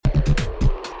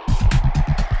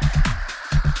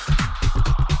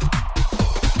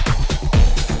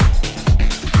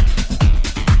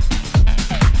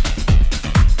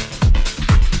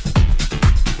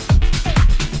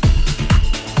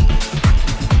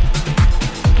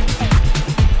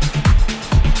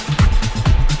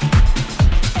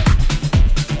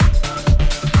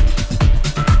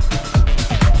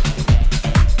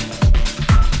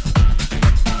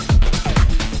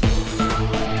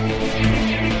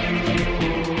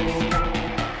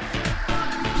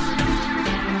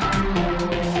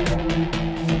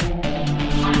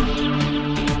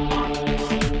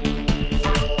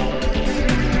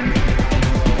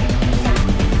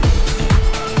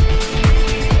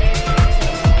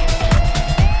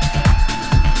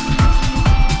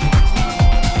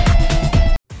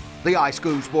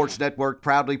iSchool Sports Network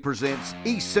proudly presents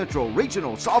East Central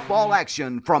Regional Softball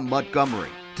action from Montgomery.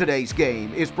 Today's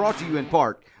game is brought to you in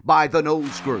part by the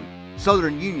Knowles Group,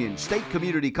 Southern Union State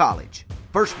Community College,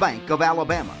 First Bank of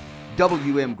Alabama,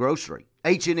 WM Grocery,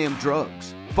 H&M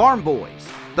Drugs, Farm Boys,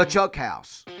 The Chuck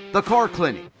House, The Car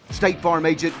Clinic, State Farm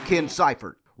Agent Ken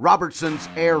Seifert, Robertson's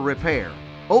Air Repair,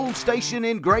 Old Station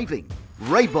Engraving,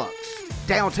 Ray Bucks,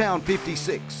 Downtown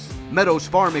 56, Meadows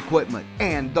Farm Equipment,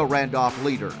 and the Randolph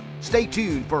Leader. Stay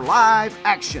tuned for live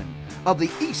action of the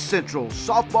East Central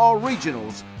Softball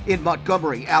Regionals in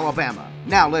Montgomery, Alabama.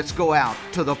 Now let's go out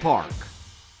to the park.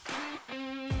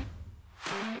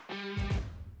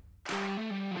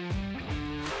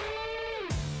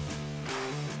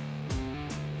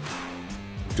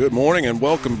 Good morning and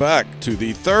welcome back to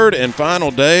the third and final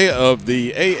day of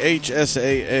the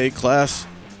AHSAA Class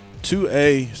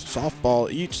 2A Softball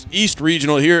East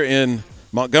Regional here in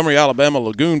Montgomery, Alabama,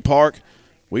 Lagoon Park.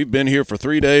 We've been here for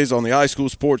 3 days on the iSchool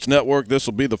Sports Network. This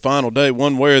will be the final day,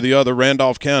 one way or the other.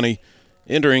 Randolph County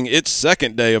entering its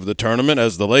second day of the tournament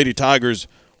as the Lady Tigers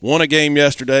won a game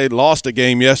yesterday, lost a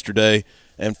game yesterday,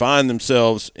 and find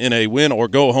themselves in a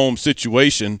win-or-go-home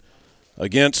situation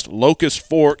against Locust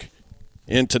Fork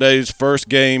in today's first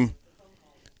game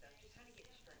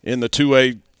in the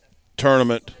 2A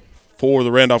tournament for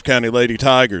the Randolph County Lady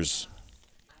Tigers.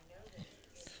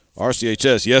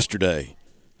 RCHS yesterday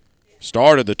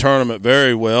started the tournament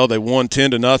very well. They won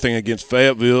 10-0 against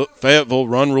Fayetteville. Fayetteville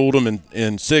run-ruled them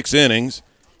in 6 innings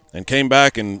and came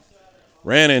back and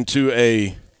ran into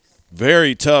a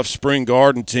very tough Spring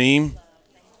Garden team.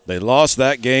 They lost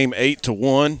that game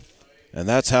 8-1, and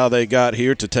that's how they got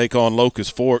here to take on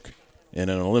Locust Fork in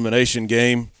an elimination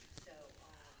game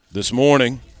this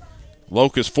morning.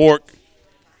 Locust Fork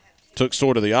took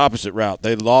sort of the opposite route.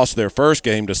 They lost their first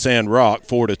game to Sand Rock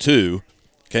 4-2,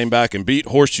 came back and beat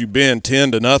Horseshoe Bend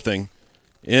 10-0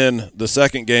 in the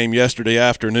second game yesterday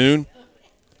afternoon.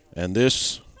 And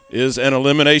this is an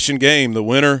elimination game. The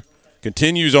winner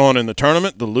continues on in the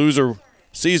tournament. The loser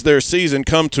sees their season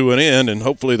come to an end, and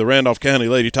hopefully the Randolph County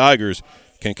Lady Tigers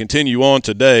can continue on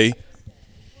today.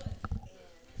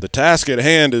 The task at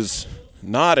hand is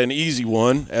not an easy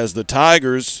one, as the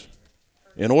Tigers,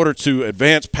 in order to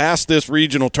advance past this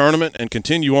regional tournament and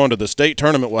continue on to the state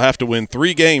tournament, will have to win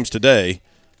 3 games today.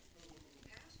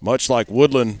 Much like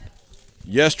Woodland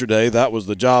yesterday, that was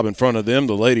the job in front of them.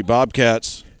 The Lady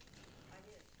Bobcats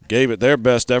gave it their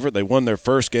best effort. They won their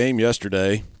first game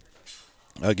yesterday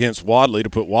against Wadley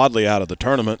to put Wadley out of the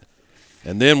tournament,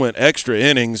 and then went extra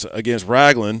innings against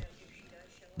Raglan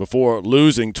before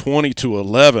losing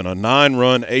 20-11. A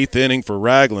 9-run 8th inning for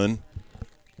Raglan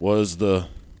was the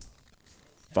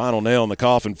final nail in the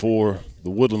coffin for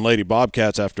the Woodland Lady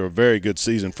Bobcats after a very good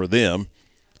season for them.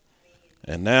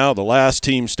 And now the last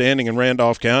team standing in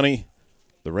Randolph County,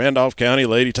 the Randolph County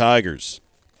Lady Tigers.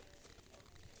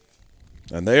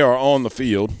 And they are on the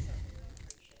field.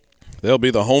 They'll be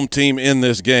the home team in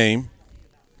this game.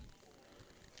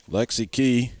 Lexi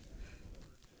Key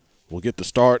will get the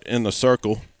start in the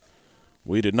circle.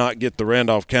 We did not get the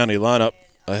Randolph County lineup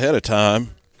ahead of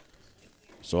time,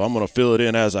 so I'm going to fill it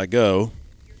in as I go,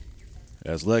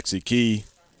 as Lexi Key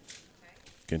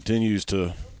continues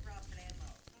to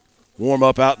warm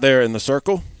up out there in the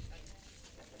circle.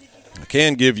 I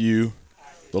can give you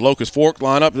the Locust Fork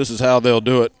lineup. This is how they'll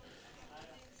do it.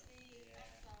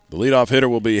 The leadoff hitter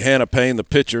will be Hannah Payne, the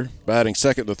pitcher. Batting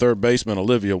second, the third baseman,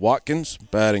 Olivia Watkins.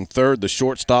 Batting third, the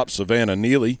shortstop, Savannah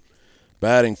Neely.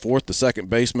 Batting fourth, the second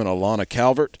baseman, Alana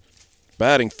Calvert.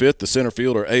 Batting fifth, the center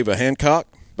fielder, Ava Hancock.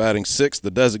 Batting sixth,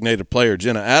 the designated player,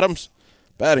 Jenna Adams.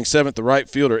 Batting seventh, the right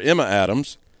fielder, Emma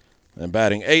Adams. And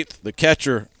batting eighth, the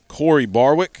catcher, Corey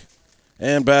Barwick.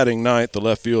 And batting ninth, the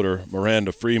left fielder,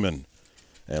 Miranda Freeman.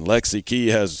 And Lexi Key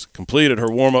has completed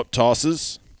her warm-up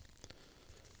tosses.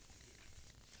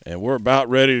 And we're about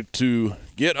ready to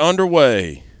get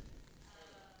underway.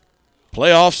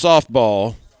 Playoff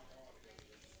softball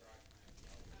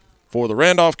for the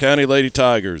Randolph County Lady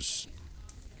Tigers.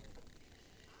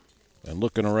 And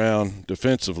looking around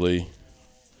defensively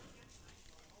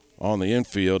on the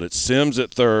infield, it's Sims at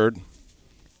third,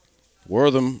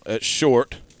 Wortham at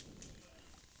short.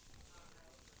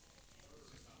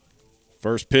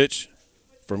 First pitch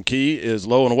from Key is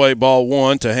low and away, ball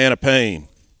 1 to Hannah Payne.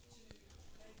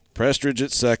 Prestridge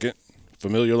at second,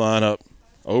 familiar lineup.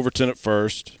 Overton at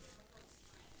first.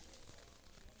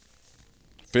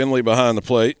 Finley behind the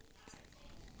plate.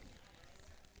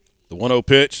 The 1-0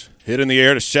 pitch, hit in the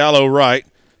air to shallow right.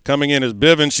 Coming in is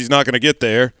Bivens. She's not going to get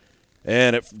there.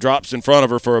 And it drops in front of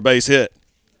her for a base hit.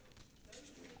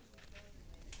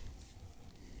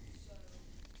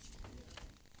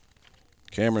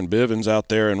 Cameron Bivens out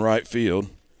there in right field.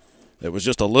 It was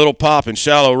just a little pop in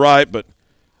shallow right, but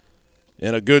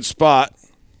in a good spot.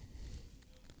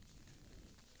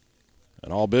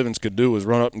 And all Bivens could do was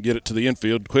run up and get it to the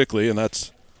infield quickly, and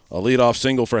that's a leadoff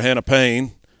single for Hannah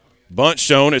Payne. Bunt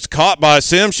shown. It's caught by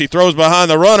Sims. She throws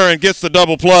behind the runner and gets the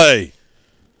double play.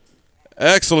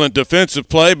 Excellent defensive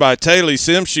play by Taylor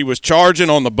Sims. She was charging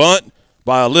on the bunt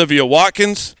by Olivia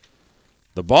Watkins.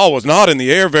 The ball was not in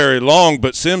the air very long,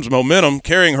 but Sims' momentum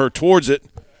carrying her towards it.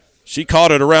 She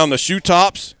caught it around the shoe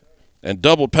tops and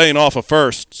doubled Payne off of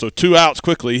first. So 2 outs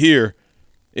quickly here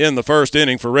in the first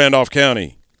inning for Randolph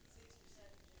County.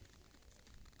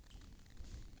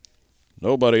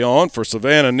 Nobody on for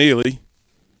Savannah Neely,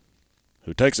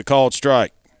 who takes a called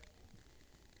strike.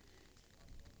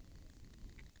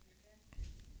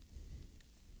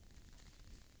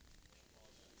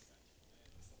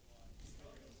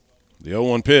 The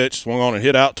 0-1 pitch swung on and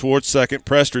hit out towards second.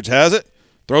 Prestridge has it,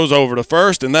 throws over to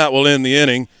first, and that will end the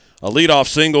inning. A leadoff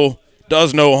single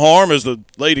does no harm as the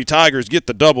Lady Tigers get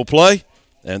the double play,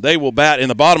 and they will bat in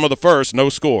the bottom of the first, no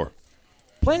score.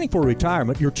 Planning for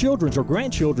retirement, your children's or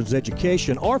grandchildren's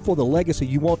education, or for the legacy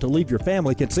you want to leave your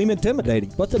family can seem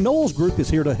intimidating, but the Knowles Group is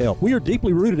here to help. We are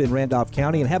deeply rooted in Randolph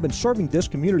County and have been serving this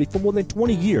community for more than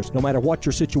 20 years. No matter what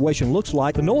your situation looks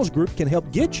like, the Knowles Group can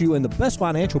help get you in the best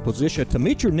financial position to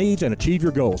meet your needs and achieve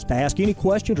your goals. To ask any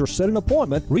questions or set an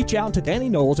appointment, reach out to Danny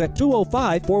Knowles at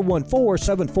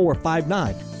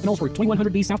 205-414-7459. Knowles Group,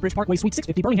 2100B Southbridge Parkway, Suite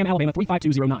 650, Birmingham, Alabama,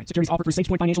 35209. Securities offered through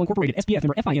SagePoint Financial Incorporated, SPF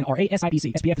member FINRA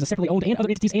SIPC. SPF is a separately owned and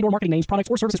other entities and/or marketing names, products,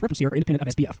 or services referenced here are independent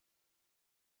of SPF.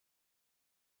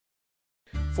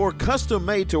 For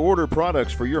custom-made to order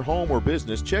products for your home or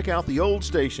business, check out the Old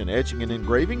Station Etching and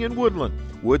Engraving in Woodland.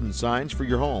 Wooden signs for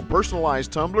your home,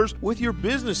 personalized tumblers with your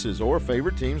business's or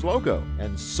favorite team's logo,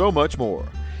 and so much more.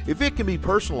 If it can be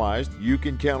personalized, you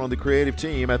can count on the creative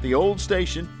team at the Old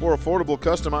Station for affordable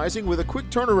customizing with a quick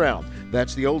turnaround.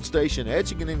 That's the Old Station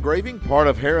Etching and Engraving, part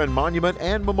of Heron Monument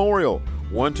and Memorial.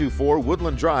 124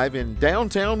 Woodland Drive in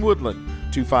downtown Woodland.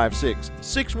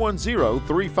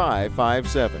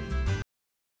 256-610-3557.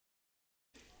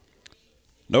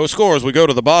 No score as we go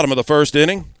to the bottom of the first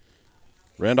inning.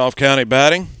 Randolph County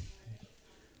batting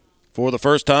for the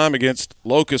first time against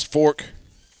Locust Fork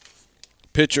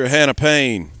pitcher Hannah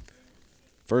Payne.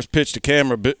 First pitch to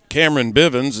Cameron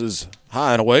Bivens is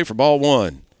high and away for ball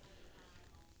one.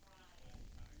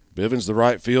 Bivens, the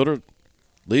right fielder,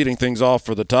 leading things off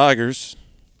for the Tigers.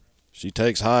 She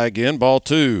takes high again, ball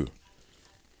two.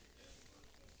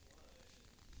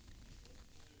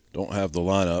 Don't have the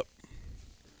lineup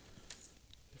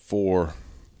for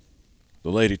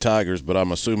the Lady Tigers, but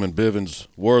I'm assuming Bivens,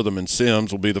 Wortham, and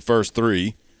Sims will be the first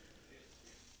three.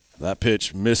 That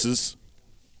pitch misses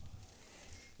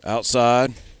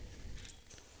outside,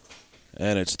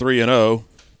 and it's 3-0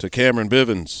 to Cameron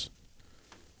Bivens,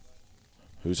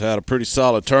 who's had a pretty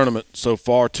solid tournament so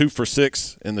far, 2 for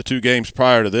 6 in the 2 games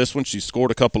prior to this one. She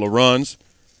scored a couple of runs,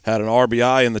 had an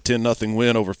RBI in the 10-0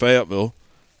 win over Fayetteville.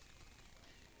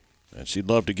 And she'd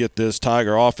love to get this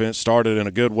Tiger offense started in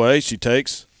a good way. She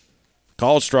takes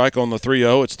called strike on the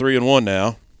 3-0. It's 3-1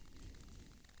 now.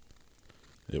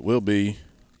 It will be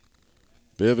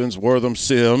Bivens, Wortham,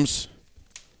 Sims,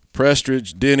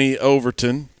 Prestridge, Denny,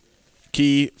 Overton,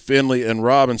 Key, Finley, and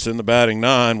Robinson, the batting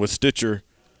 9, with Stitcher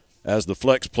as the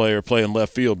flex player playing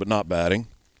left field but not batting.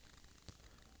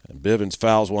 And Bivens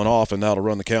fouls one off, and that'll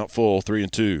run the count full,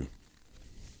 3-2.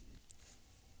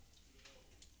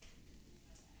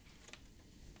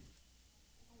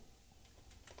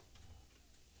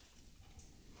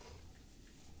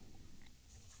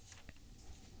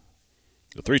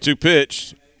 The 3-2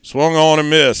 pitch swung on and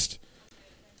missed.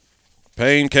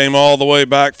 Payne came all the way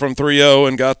back from 3-0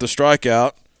 and got the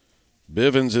strikeout.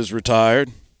 Bivens is retired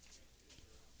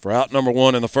for out number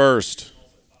 1 in the first.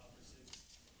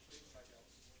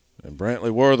 And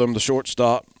Brantley Wortham, the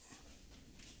shortstop,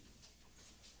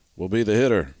 will be the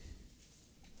hitter.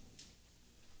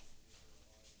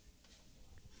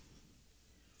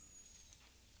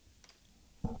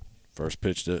 First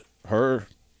pitch to her,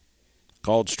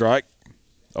 called strike.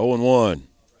 0-1.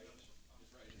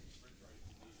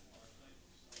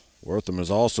 Wortham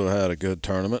has also had a good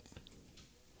tournament.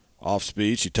 Off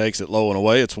speed, she takes it low and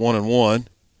away. It's 1-1.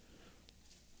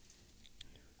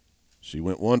 She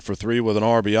went 1 for 3 with an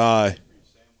RBI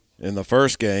in the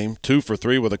first game, 2 for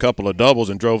 3 with a couple of doubles,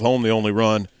 and drove home the only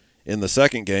run in the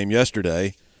second game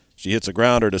yesterday. She hits a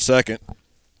grounder to second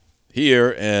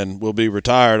here and will be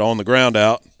retired on the ground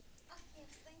out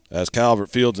as Calvert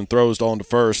fields and throws on to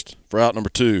first for out number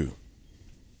 2.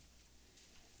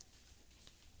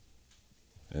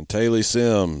 And Taylor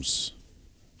Sims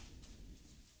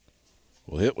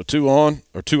will hit with two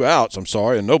outs,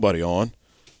 and nobody on.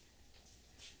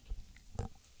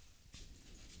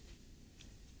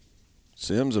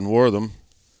 Sims and Wortham,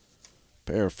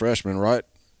 pair of freshmen right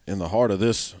in the heart of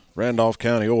this Randolph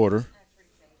County order.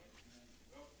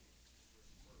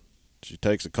 She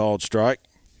takes a called strike.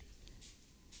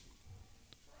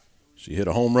 She hit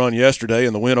a home run yesterday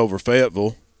in the win over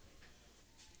Fayetteville.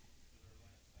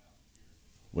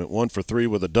 Went 1 for 3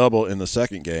 with a double in the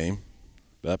second game.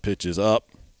 That pitch is up.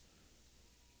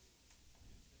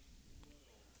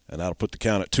 And that'll put the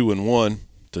count at 2-1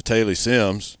 to Taylor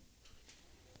Sims.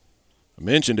 I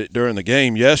mentioned it during the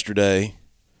game yesterday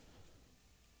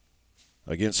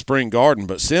against Spring Garden,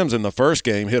 but Sims in the first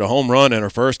game hit a home run in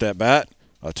her first at-bat,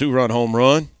 a 2-run home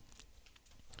run.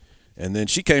 And then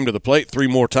she came to the plate 3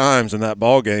 more times in that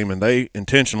ball game, and they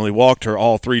intentionally walked her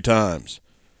all 3 times,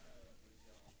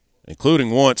 including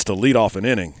once to lead off an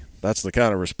inning. That's the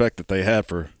kind of respect that they had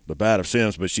for the bat of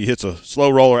Sims. But she hits a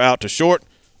slow roller out to short.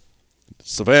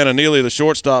 Savannah Neely, the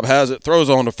shortstop, has it,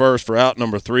 throws on to first for out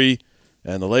number 3,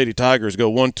 and the Lady Tigers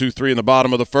go 1-2-3 in the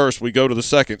bottom of the first. We go to the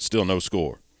second, still no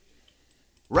score.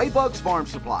 Raybuck's Farm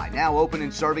Supply, now open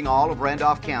and serving all of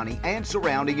Randolph County and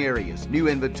surrounding areas. New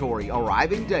inventory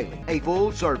arriving daily. A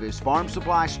full-service farm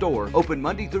supply store, open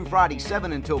Monday through Friday,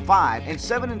 7 until 5 and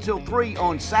 7 until 3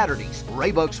 on Saturdays.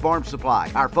 Raybuck's Farm Supply.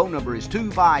 Our phone number is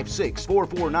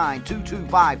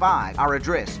 256-449-2255. Our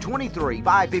address,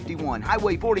 23551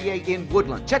 Highway 48 in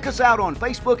Woodland. Check us out on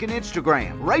Facebook and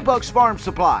Instagram. Raybuck's Farm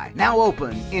Supply, now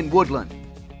open in Woodland.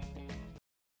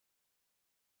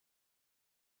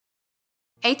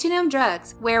 H&M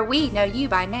Drugs, where we know you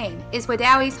by name, is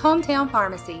Wadowie's hometown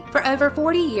pharmacy. For over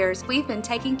 40 years, we've been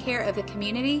taking care of the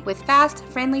community with fast,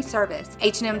 friendly service.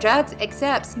 H&M Drugs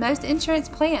accepts most insurance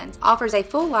plans, offers a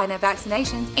full line of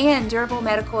vaccinations and durable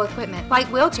medical equipment like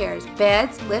wheelchairs,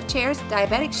 beds, lift chairs,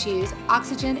 diabetic shoes,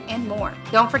 oxygen, and more.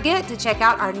 Don't forget to check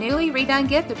out our newly redone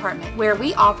gift department, where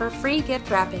we offer free gift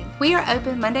wrapping. We are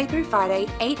open Monday through Friday,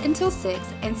 8 until 6,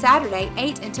 and Saturday,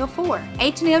 8 until 4.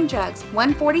 H&M Drugs,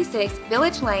 146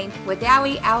 Village Lane,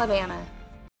 Wadowee, Alabama.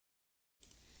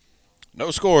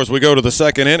 No scores. We go to the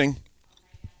second inning.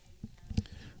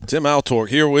 Tim Altork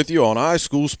here with you on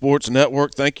iSchool Sports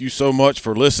Network. Thank you so much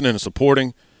for listening and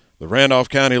supporting the Randolph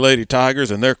County Lady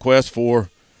Tigers and their quest for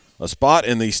a spot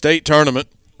in the state tournament.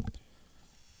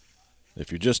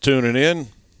 If you're just tuning in,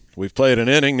 we've played an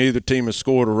inning. Neither team has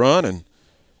scored a run, and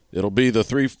it'll be the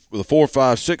 4,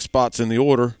 5, 6 spots in the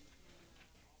order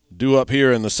due up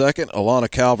here in the second. Alana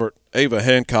Calvert, Ava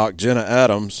Hancock, Jenna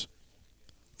Adams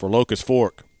for Locust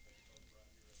Fork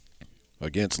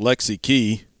against Lexi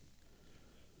Key.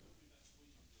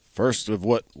 First of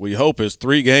what we hope is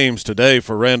 3 games today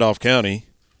for Randolph County.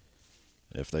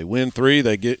 If they win 3,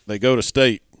 they go to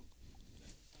state.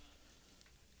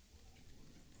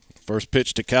 First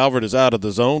pitch to Calvert is out of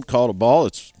the zone, called a ball.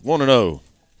 It's 1-0.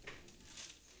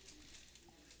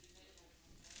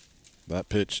 That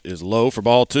pitch is low for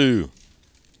ball 2.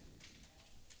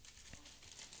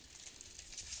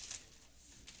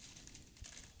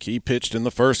 Key pitched in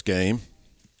the first game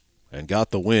and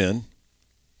got the win.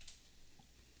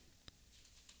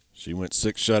 She went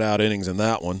 6 shutout innings in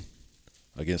that one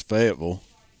against Fayetteville.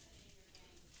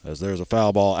 As there's a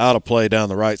foul ball out of play down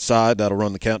the right side, that'll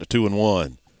run the count to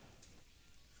 2-1.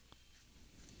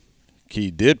 Key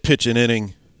did pitch an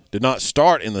inning, did not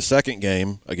start in the second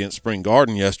game against Spring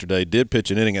Garden yesterday, did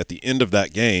pitch an inning at the end of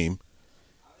that game.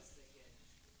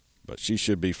 But she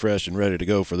should be fresh and ready to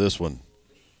go for this one.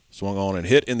 Swung on and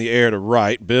hit in the air to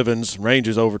right. Bivens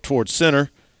ranges over towards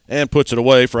center and puts it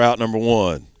away for out number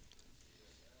 1.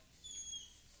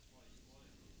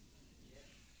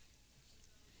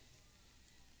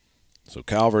 So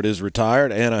Calvert is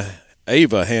retired, and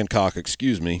Ava Hancock,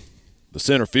 the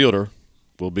center fielder,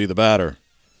 will be the batter.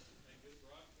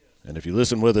 And if you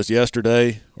listened with us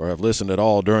yesterday or have listened at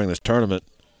all during this tournament,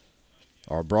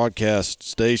 our broadcast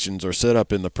stations are set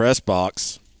up in the press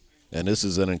box. And this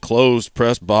is an enclosed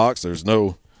press box. There's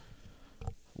no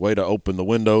way to open the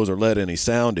windows or let any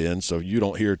sound in, so you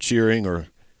don't hear cheering or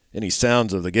any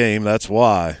sounds of the game. That's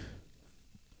why.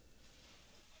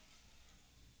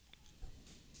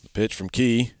 The pitch from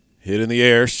Key, hit in the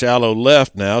air, shallow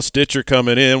left now. Stitcher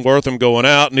coming in, Wortham going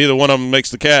out. Neither one of them makes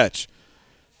the catch.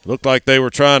 Looked like they were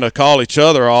trying to call each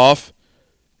other off,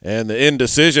 and the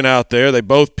indecision out there, they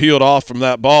both peeled off from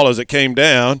that ball as it came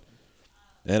down.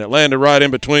 And it landed right in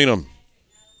between them.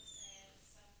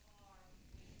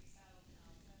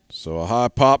 So a high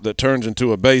pop that turns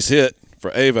into a base hit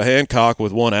for Ava Hancock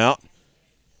with 1 out.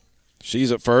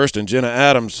 She's at first, and Jenna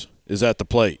Adams is at the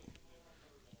plate.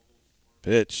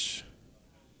 Pitch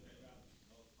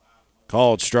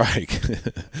Called strike.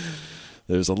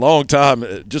 There's a long time,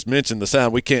 just mentioned the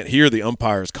sound. We can't hear the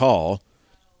umpire's call.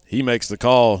 He makes the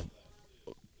call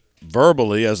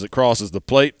verbally as it crosses the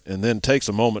plate and then takes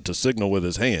a moment to signal with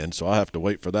his hand, so I have to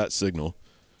wait for that signal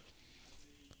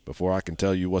before I can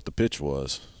tell you what the pitch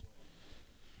was.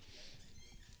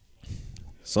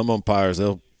 Some umpires,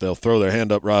 they'll throw their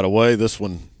hand up right away. This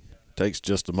one takes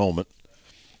just a moment.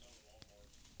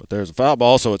 But there's a foul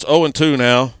ball, so it's 0-2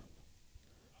 now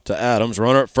to Adams.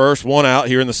 Runner at first, one out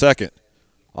here in the second.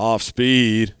 Off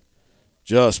speed,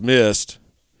 just missed,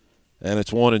 and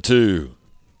it's 1-2.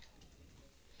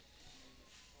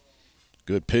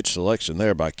 Good pitch selection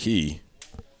there by Key.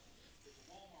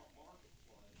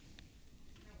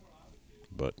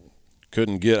 But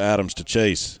couldn't get Adams to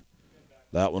chase.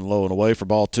 That one low and away for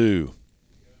ball 2.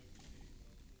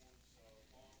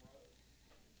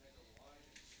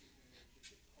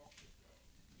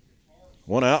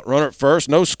 One out, runner at first,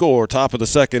 no score. Top of the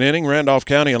second inning, Randolph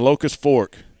County and Locust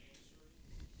Fork.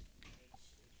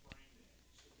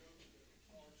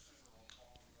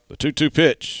 The 2-2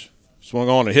 pitch. Swung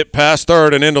on and hit past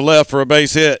third and into left for a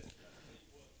base hit.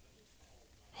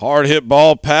 Hard hit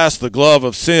ball past the glove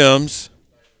of Sims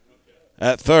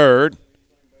at third.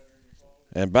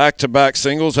 And back-to-back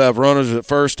singles have runners at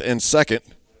first and second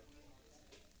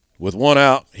with one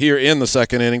out here in the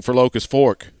second inning for Locust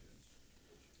Fork.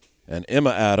 And Emma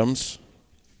Adams,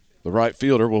 the right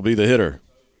fielder, will be the hitter.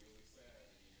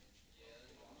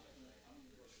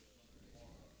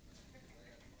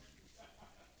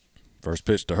 First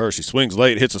pitch to her. She swings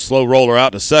late, hits a slow roller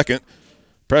out to second.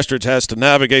 Prestridge has to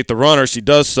navigate the runner. She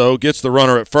does so, gets the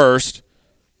runner at first.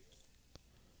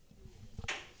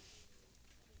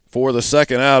 For the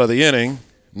second out of the inning.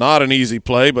 Not an easy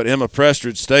play, but Emma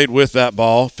Prestridge stayed with that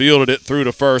ball, fielded it through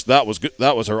to first. That was good.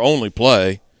 That was her only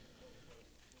play.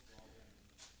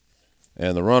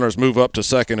 And the runners move up to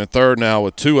second and third now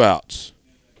with 2 outs.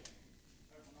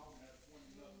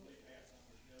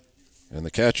 And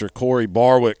the catcher, Corey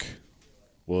Barwick,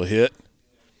 will hit.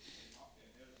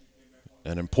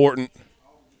 An important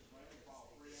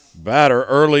batter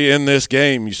early in this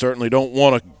game. You certainly don't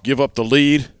want to give up the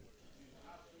lead.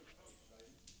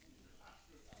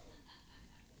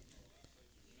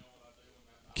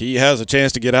 Key has a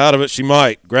chance to get out of it. She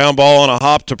might. Ground ball on a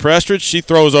hop to Prestridge. She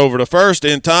throws over to first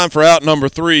in time for out number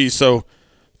 3. So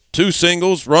 2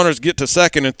 singles. Runners get to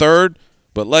second and third,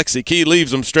 but Lexi Key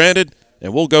leaves them stranded,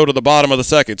 and we'll go to the bottom of the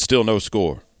second. Still no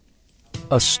score.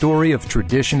 A story of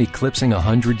tradition eclipsing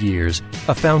 100 years,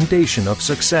 a foundation of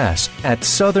success. At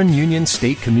Southern Union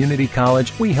State Community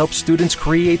College, we help students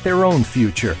create their own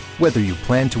future. Whether you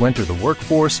plan to enter the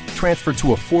workforce, transfer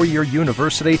to a 4-year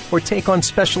university, or take on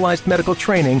specialized medical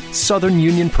training, Southern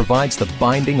Union provides the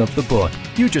binding of the book.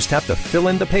 You just have to fill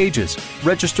in the pages.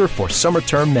 Register for summer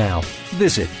term now.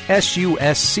 Visit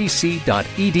suscc.edu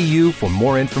for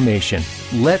more information.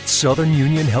 Let Southern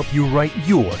Union help you write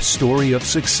your story of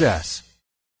success.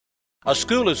 A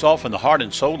school is often the heart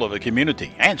and soul of a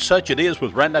community, and such it is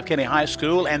with Randolph County High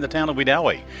School and the town of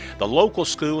Wedowee. The local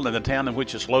school and the town in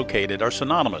which it's located are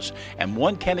synonymous, and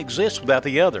one can't exist without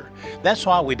the other. That's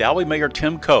why Wedowee Mayor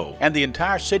Tim Coe and the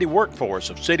entire city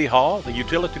workforce of City Hall, the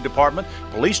Utility Department,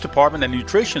 Police Department, and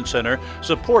Nutrition Center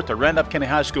support the Randolph County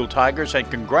High School Tigers and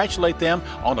congratulate them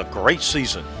on a great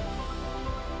season.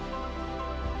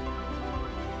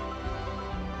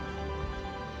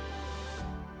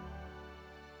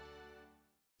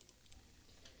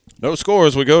 No score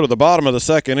as we go to the bottom of the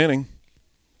second inning.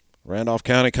 Randolph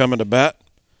County coming to bat.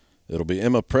 It'll be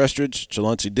Emma Prestridge,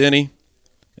 Chaluncy Denny,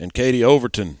 and Katie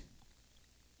Overton.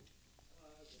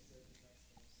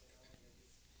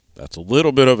 That's a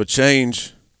little bit of a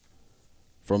change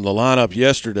from the lineup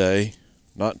yesterday,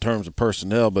 not in terms of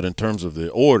personnel, but in terms of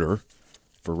the order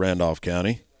for Randolph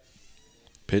County.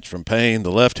 Pitch from Payne,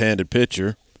 the left-handed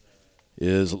pitcher,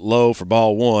 is low for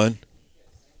ball 1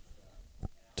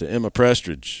 to Emma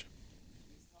Prestridge.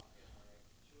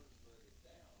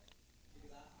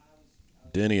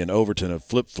 Denny and Overton have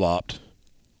flip-flopped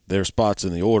their spots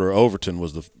in the order. Overton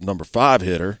was the number 5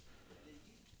 hitter.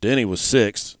 Denny was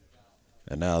 6th.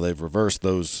 And now they've reversed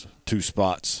those 2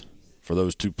 spots for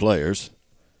those 2 players.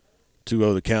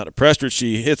 2-0 the count to Prestridge.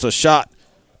 She hits a shot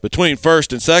between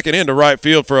first and second into right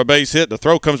field for a base hit. The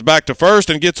throw comes back to first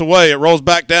and gets away. It rolls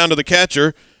back down to the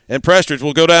catcher, and Prestridge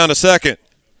will go down to second.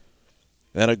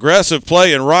 An aggressive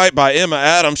play in right by Emma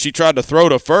Adams. She tried to throw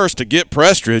to first to get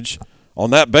Prestridge on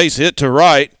that base hit to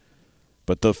right,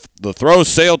 but the throw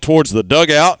sailed towards the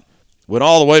dugout, went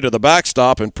all the way to the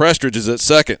backstop, and Prestridge is at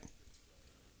second.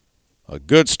 A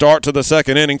good start to the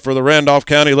second inning for the Randolph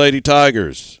County Lady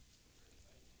Tigers.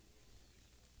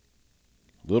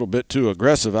 little bit too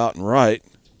aggressive out and right.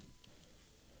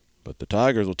 But the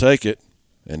Tigers will take it.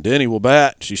 And Denny will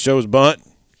bat. She shows bunt,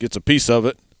 gets a piece of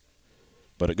it,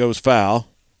 but it goes foul.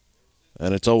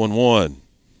 And it's 0-1.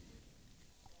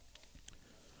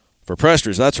 For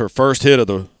Prestridge, that's her first hit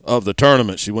of the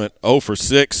tournament. She went 0 for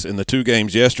 6 in the 2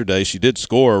 games yesterday. She did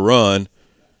score a run,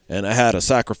 and it had a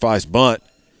sacrifice bunt.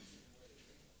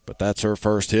 But that's her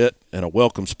first hit and a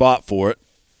welcome spot for it.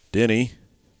 Denny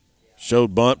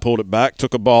showed bunt, pulled it back,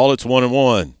 took a ball. It's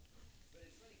 1-1.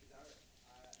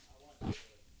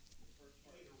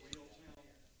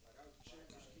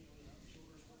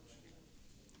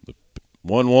 The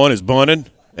 1-1 is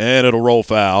bunted, and it'll roll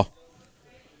foul.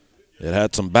 It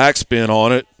had some backspin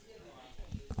on it.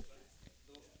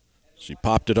 She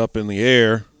popped it up in the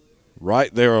air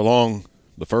right there along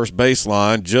the first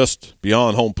baseline, just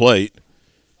beyond home plate.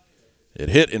 It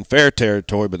hit in fair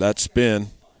territory, but that spin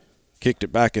kicked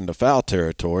it back into foul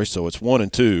territory, so it's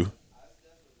 1-2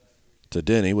 to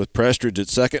Denny with Prestridge at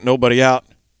second. Nobody out.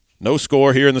 No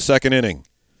score here in the second inning.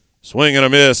 Swing and a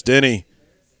miss. Denny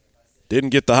didn't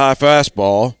get the high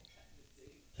fastball,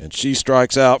 and she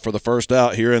strikes out for the first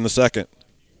out here in the second.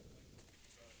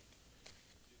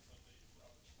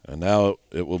 And now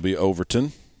it will be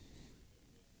Overton,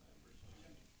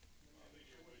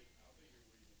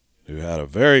 who had a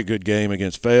very good game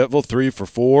against Fayetteville, 3 for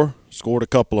 4, scored a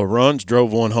couple of runs,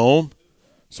 drove one home,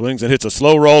 swings and hits a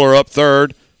slow roller up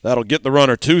third. That'll get the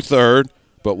runner to third,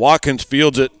 but Watkins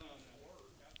fields it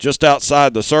just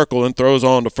outside the circle and throws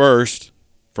on to first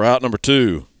for out number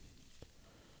 2.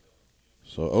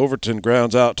 So Overton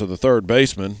grounds out to the third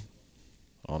baseman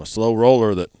on a slow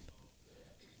roller that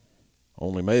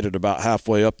only made it about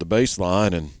halfway up the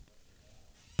baseline, and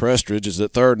Prestridge is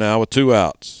at third now with 2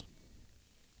 outs.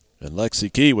 And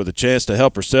Lexi Key with a chance to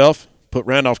help herself, put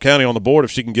Randolph County on the board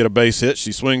if she can get a base hit.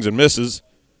 She swings and misses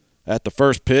at the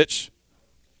first pitch,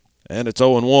 and it's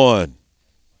 0-1.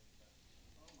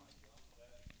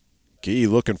 Key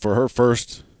looking for her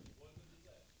first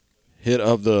hit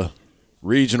of the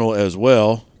regional as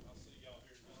well.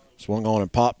 Swung on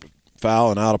and popped foul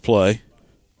and out of play.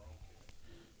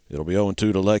 It'll be 0-2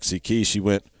 to Lexi Key. She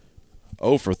went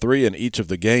 0 for 3 in each of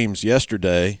the games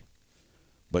yesterday,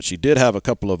 but she did have a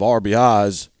couple of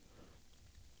RBIs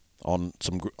on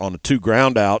the 2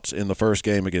 ground outs in the first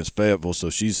game against Fayetteville, so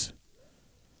she's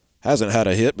hasn't had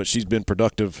a hit, but she's been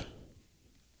productive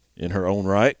in her own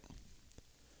right.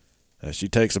 As she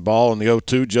takes a ball in the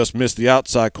 0-2, just missed the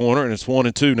outside corner, and it's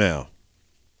 1-2 now.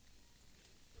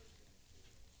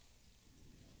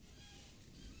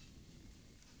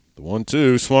 The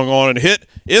 1-2 swung on and hit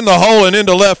in the hole and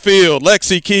into left field.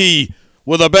 Lexi Key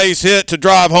with a base hit to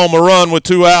drive home a run with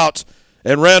 2 outs,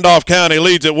 and Randolph County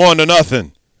leads it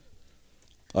 1-0.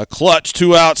 A clutch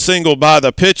 2-out single by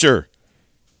the pitcher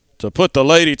to put the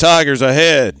Lady Tigers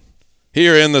ahead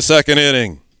here in the second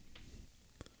inning.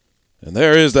 And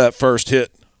there is that first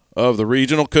hit of the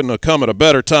regional. Couldn't have come at a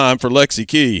better time for Lexi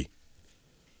Key.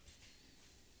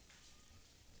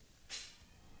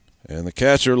 And the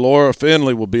catcher, Laura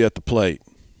Finley, will be at the plate.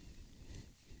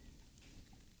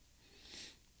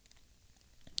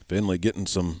 Finley getting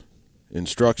some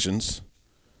instructions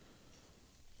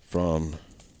from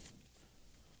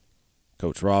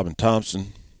Coach Robin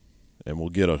Thompson, and we'll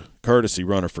get a courtesy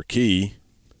runner for Key.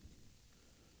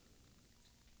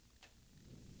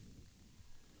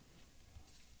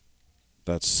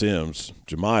 That's Sims,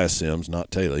 Jemiah Sims, not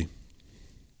Taylor.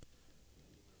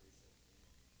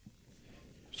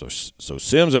 So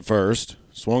Sims at first,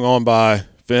 swung on by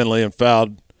Finley and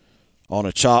fouled on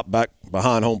a chop back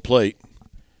behind home plate.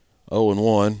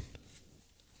 0-1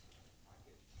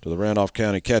 to the Randolph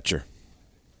County catcher.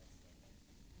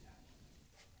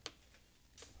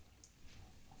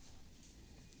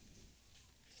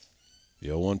 The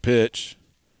 0-1 pitch.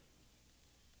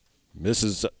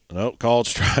 Misses, no, called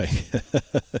strike.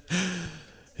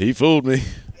 He fooled me.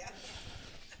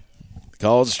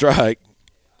 Called strike.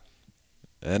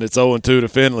 And it's 0-2 to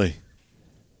Finley.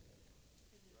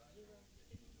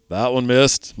 That one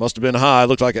missed. Must have been high.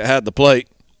 Looked like it had the plate.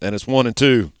 And it's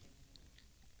 1-2.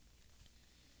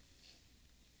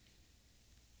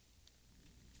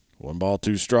 One ball,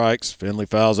 2 strikes. Finley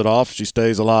fouls it off. She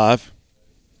stays alive.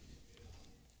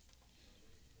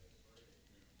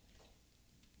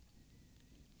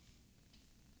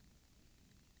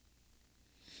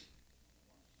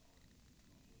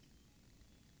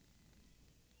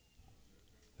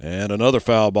 And another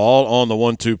foul ball on the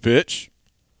 1-2 pitch.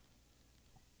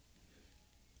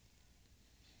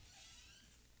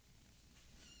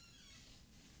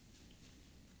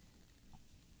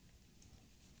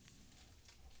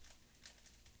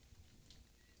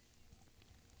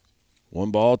 1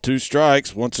 ball, 2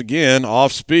 strikes. Once again,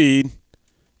 off speed.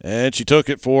 And she took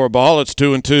it for a ball. It's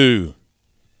 2-2.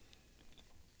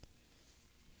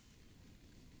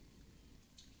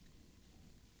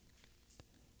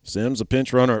 Sims, a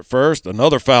pinch runner at first.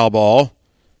 Another foul ball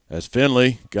as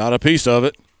Finley got a piece of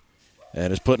it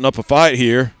and is putting up a fight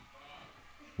here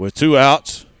with 2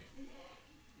 outs.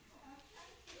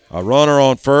 A runner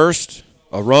on first.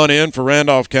 A run in for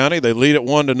Randolph County. They lead it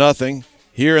 1-0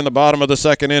 here in the bottom of the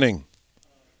second inning.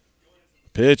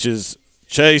 Pitch is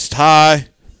chased high.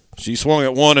 She swung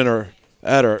at one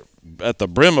at the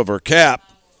brim of her cap.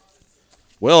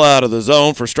 Well out of the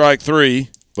zone for strike 3,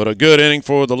 but a good inning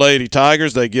for the Lady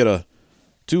Tigers. They get a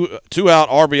two-out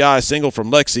RBI single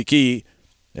from Lexi Key,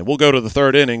 and we'll go to the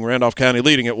third inning. Randolph County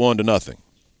leading at 1-0.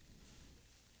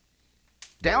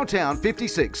 Downtown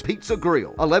 56 Pizza Grill,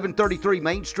 1133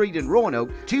 Main Street in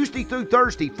Roanoke, Tuesday through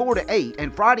Thursday 4 to 8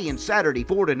 and Friday and Saturday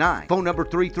 4 to 9. Phone number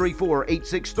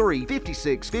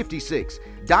 334-863-5656.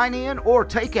 Dine-in or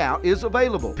takeout is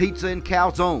available. Pizza and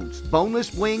calzones,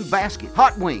 boneless wing basket,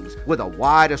 hot wings with a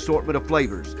wide assortment of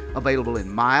flavors. Available in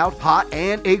mild, hot,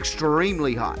 and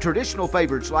extremely hot. Traditional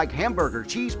favorites like hamburger,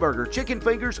 cheeseburger, chicken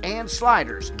fingers, and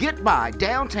sliders. Get by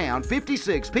Downtown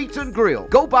 56 Pizza and Grill.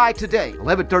 Go by today,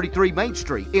 1133 Main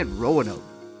Street in Roanoke.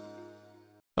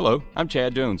 Hello, I'm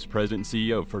Chad Jones, President and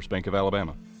CEO of First Bank of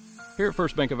Alabama. Here at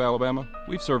First Bank of Alabama,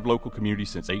 we've served local communities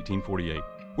since 1848.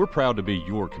 We're proud to be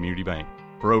your community bank.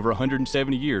 For over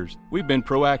 170 years, we've been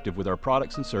proactive with our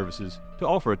products and services to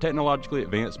offer a technologically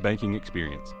advanced banking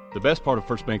experience. The best part of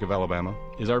First Bank of Alabama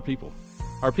is our people.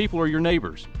 Our people are your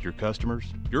neighbors, your customers,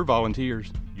 your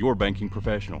volunteers, your banking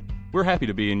professional. We're happy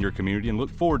to be in your community and look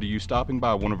forward to you stopping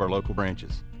by one of our local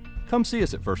branches. Come see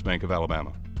us at First Bank of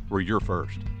Alabama. We're your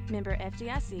first. Member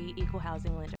FDIC, Equal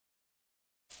Housing Lender.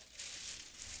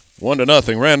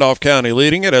 1-0, Randolph County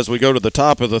leading it as we go to the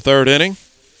top of the third inning.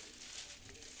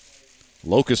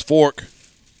 Locust Fork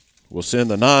will send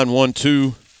the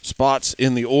 9-1-2 spots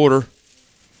in the order.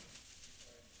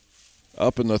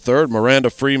 Up in the third, Miranda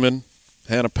Freeman,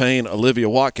 Hannah Payne, Olivia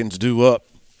Watkins due up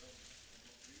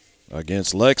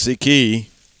against Lexi Key,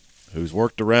 who's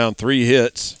worked around 3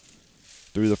 hits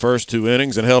through the first 2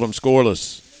 innings and held them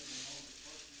scoreless.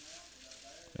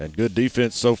 And good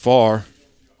defense so far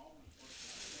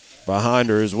behind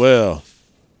her as well.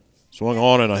 Swung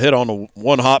on and a hit on the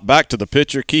one hop back to the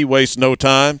pitcher. Key wastes no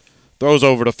time. Throws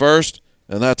over to first,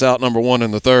 and that's out number 1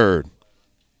 in the third.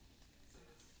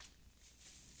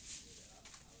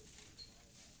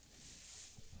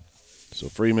 So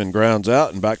Freeman grounds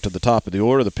out and back to the top of the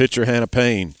order. The pitcher, Hannah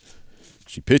Payne.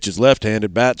 She pitches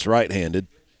left-handed, bats right-handed.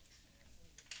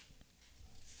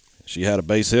 She had a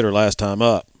base hitter last time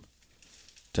up.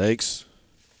 Takes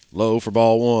low for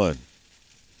ball 1.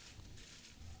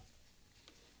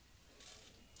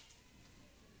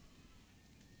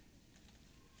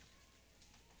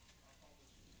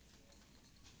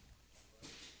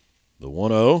 The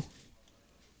 1-0.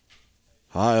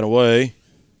 High and away.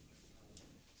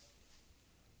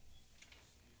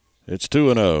 It's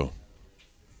 2-0.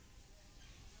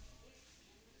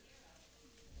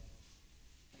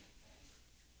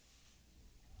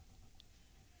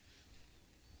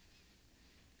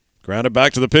 Grounded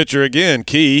back to the pitcher again.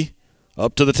 Key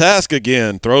up to the task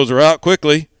again. Throws her out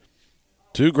quickly.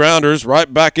 2 grounders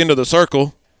right back into the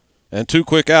circle. And 2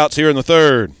 quick outs here in the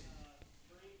third.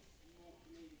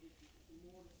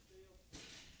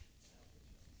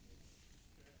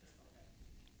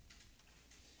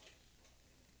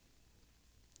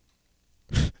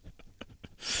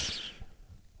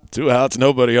 Two outs,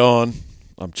 nobody on.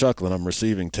 I'm chuckling. I'm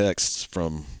receiving texts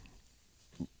from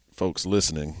folks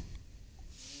listening.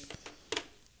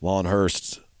 Lon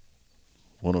Hurst,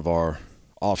 one of our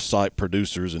off-site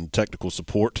producers and technical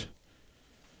support,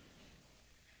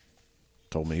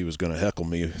 told me he was going to heckle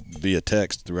me via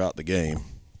text throughout the game.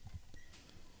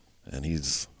 And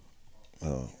he's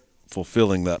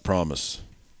fulfilling that promise.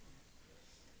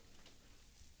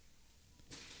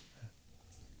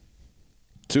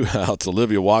 Two outs,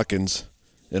 Olivia Watkins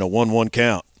in a 1-1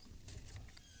 count.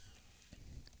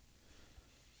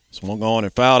 Swung on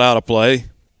and fouled out of play,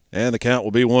 and the count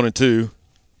will be 1-2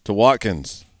 to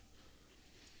Watkins.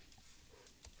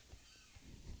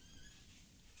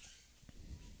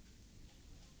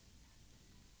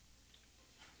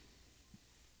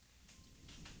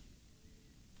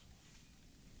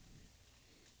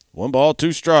 One ball,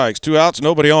 2 strikes, 2 outs,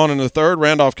 nobody on in the third.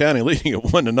 Randolph County leading at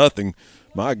 1-0.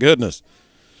 My goodness.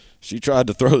 She tried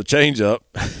to throw the changeup,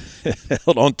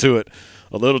 held on to it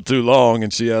a little too long,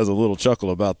 and she has a little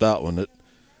chuckle about that one.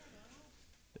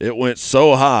 It went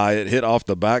so high, it hit off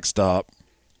the backstop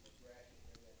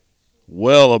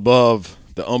well above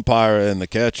the umpire and the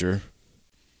catcher.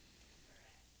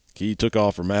 Key took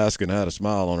off her mask and had a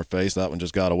smile on her face. That one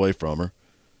just got away from her.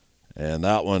 And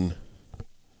that one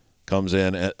comes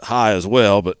in at high as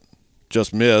well, but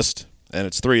just missed, and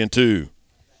it's 3-2.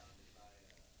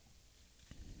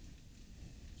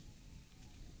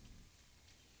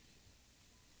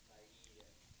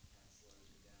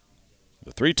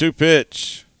 The 3-2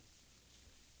 pitch,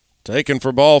 taken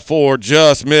for ball 4,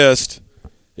 just missed.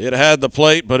 It had the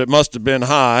plate, but it must have been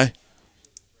high.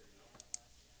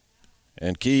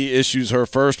 And Key issues her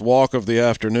first walk of the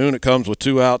afternoon. It comes with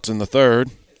 2 outs in the third.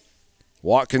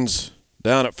 Watkins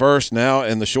down at first now,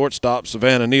 and the shortstop,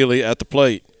 Savannah Neely, at the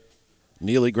plate.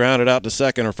 Neely grounded out to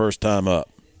second her first time up.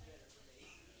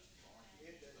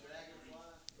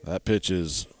 That pitch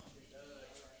is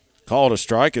called a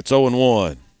strike. It's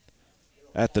 0-1.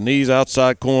 At the knees,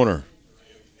 outside corner.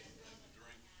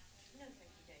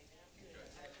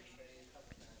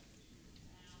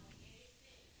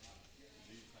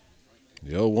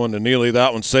 The 0-1 to Neely.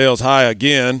 That one sails high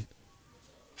again.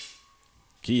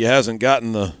 Key hasn't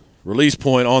gotten the release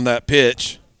point on that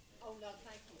pitch.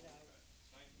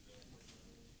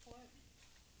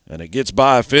 And it gets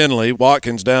by Finley.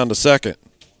 Watkins down to second.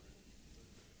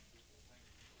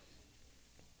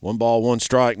 1 ball, 1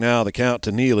 strike now, the count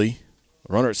to Neely.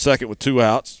 Runner at second with 2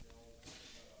 outs.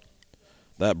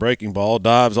 That breaking ball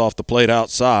dives off the plate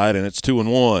outside, and it's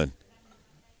 2-1.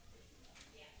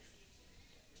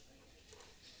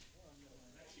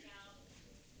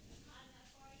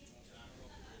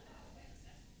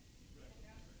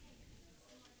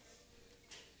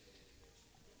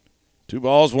 Two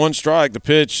balls, 1 strike. The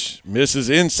pitch misses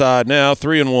inside now,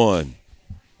 3-1.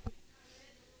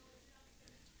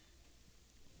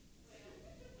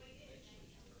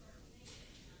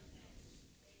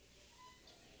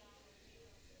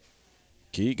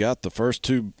 Key got the first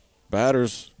 2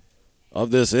 batters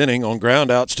of this inning on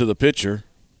groundouts to the pitcher,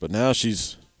 but now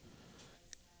she's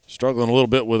struggling a little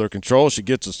bit with her control. She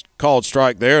gets a called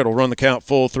strike there. It'll run the count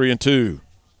full, 3-2.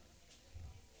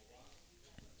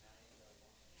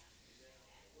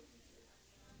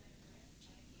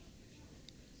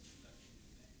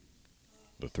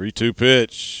 The 3-2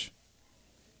 pitch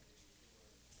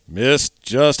missed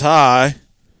just high,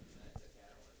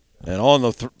 and on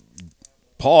the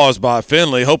pause by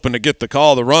Finley, hoping to get the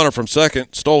call. The runner from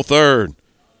second stole third.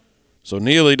 So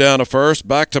Neely down to first,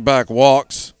 back-to-back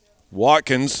walks.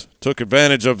 Watkins took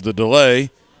advantage of the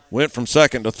delay, went from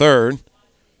second to third.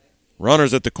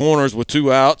 Runners at the corners with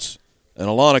 2 outs, and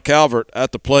Alana Calvert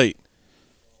at the plate.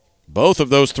 Both of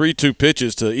those 3-2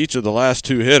 pitches to each of the last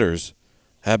 2 hitters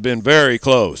have been very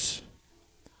close.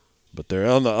 But they're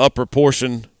on the upper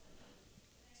portion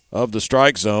of the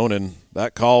strike zone, and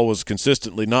that call was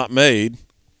consistently not made.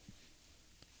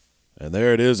 And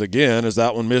there it is again, as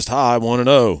that one missed high,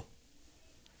 1-0.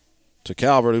 To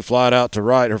Calvert, who flied out to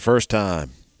right her first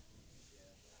time.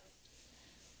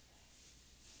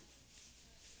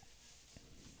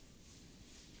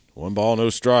 One ball, no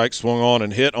strike, swung on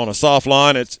and hit on a soft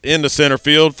line. It's into center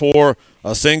field for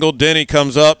a single. Denny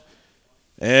comes up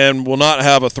and will not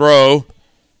have a throw.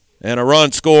 And a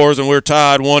run scores, and we're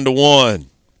tied 1-1.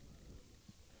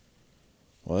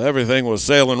 Well, everything was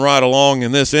sailing right along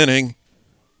in this inning,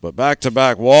 but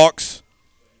back-to-back walks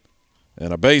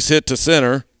and a base hit to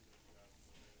center,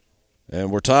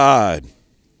 and we're tied.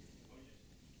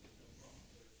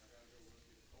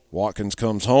 Watkins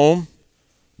comes home.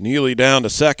 Neely down to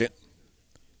second,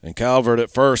 and Calvert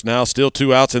at first. Now still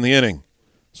 2 outs in the inning.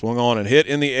 Swung on and hit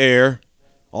in the air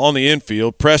on the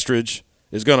infield. Prestridge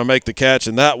is going to make the catch,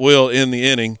 and that will end the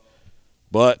inning.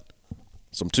 But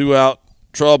some 2-out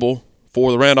trouble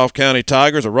for the Randolph County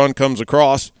Tigers. A run comes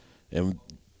across, and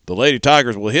the Lady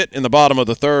Tigers will hit in the bottom of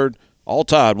the third, all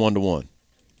tied 1-1.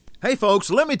 Hey folks,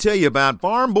 let me tell you about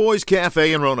Farm Boys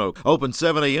Cafe in Roanoke. Open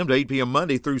 7 a.m. to 8 p.m.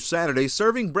 Monday through Saturday,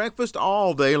 serving breakfast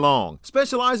all day long.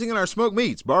 Specializing in our smoked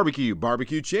meats,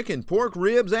 barbecue chicken, pork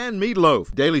ribs, and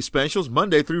meatloaf. Daily specials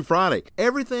Monday through Friday.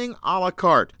 Everything a la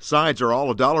carte. Sides are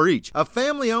all $1 each. A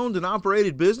family-owned and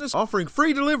operated business offering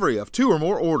free delivery of 2 or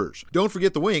more orders. Don't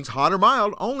forget the wings, hot or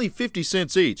mild, only 50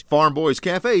 cents each. Farm Boys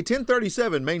Cafe,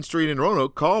 1037 Main Street in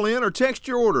Roanoke. Call in or text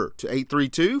your order to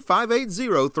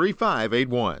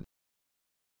 832-580-3581.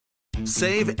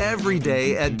 Save every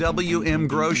day at WM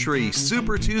Grocery.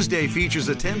 Super Tuesday features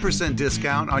a 10%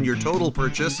 discount on your total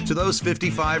purchase to those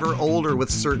 55 or older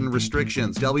with certain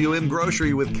restrictions. WM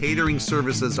Grocery with catering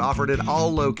services offered at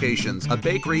all locations, a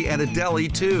bakery and a deli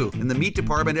too. In the meat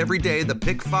department every day, the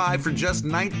Pick 5 for just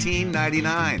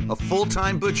 $19.99. A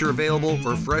full-time butcher available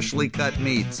for freshly cut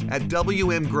meats at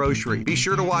WM Grocery. Be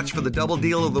sure to watch for the double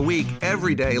deal of the week.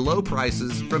 Every day, low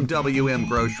prices from WM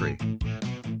Grocery.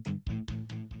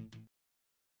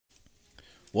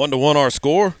 1-1 our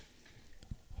score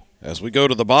as we go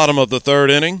to the bottom of the third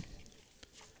inning.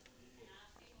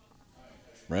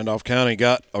 Randolph County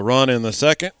got a run in the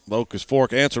second. Locust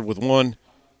Fork answered with one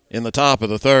in the top of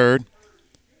the third.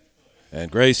 And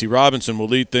Gracie Robinson will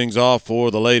lead things off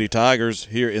for the Lady Tigers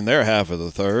here in their half of the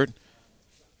third.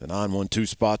 The 9-1-2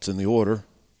 spots in the order.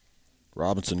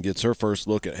 Robinson gets her first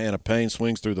look at Hannah Payne,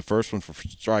 swings through the first one for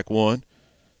strike one.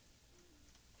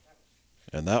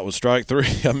 And that was strike three.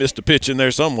 I missed a pitch in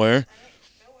there somewhere.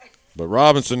 But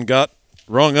Robinson got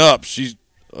rung up. She's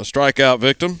a strikeout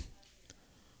victim.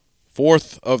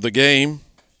 Fourth of the game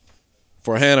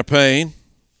for Hannah Payne.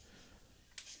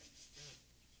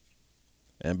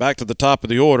 And back to the top of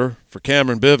the order for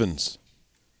Cameron Bivens,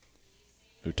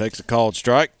 who takes a called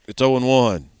strike. It's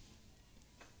 0-1.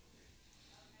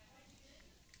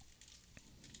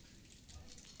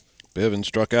 Bivens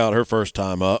struck out her first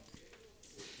time up.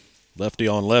 Lefty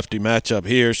on lefty matchup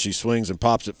here. She swings and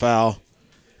pops it foul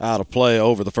out of play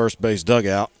over the first base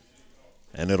dugout.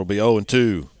 And it'll be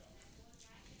 0-2.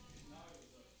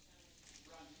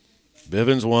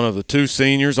 Bivens, one of the two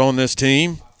seniors on this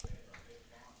team,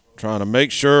 trying to make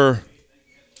sure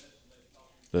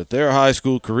that their high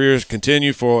school careers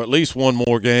continue for at least one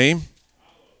more game.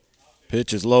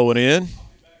 Pitch is low and in.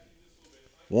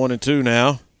 1-2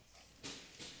 now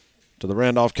to the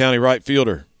Randolph County right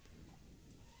fielder.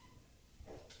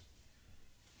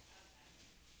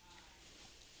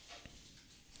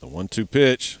 The 1-2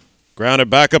 pitch, grounded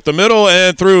back up the middle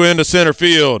and through into center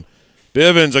field.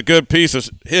 Bivens, a good piece of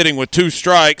hitting with two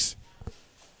strikes.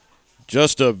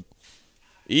 Just a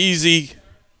easy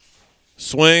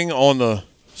swing on the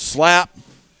slap.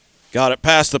 Got it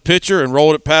past the pitcher and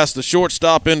rolled it past the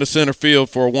shortstop into center field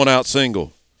for a one-out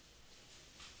single.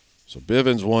 So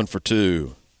Bivens 1 for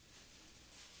 2.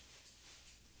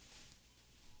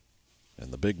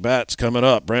 And the big bat's coming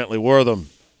up. Brantley Wortham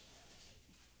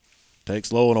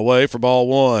takes low and away for ball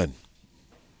one.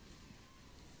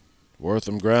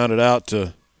 Wortham grounded out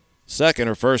to second,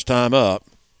 her first time up.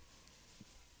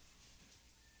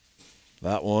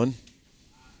 That one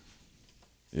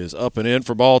is up and in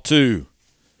for ball two.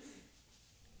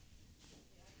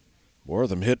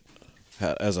 Wortham hit,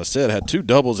 as I said, had two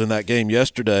doubles in that game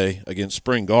yesterday against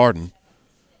Spring Garden.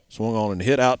 Swung on and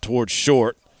hit out towards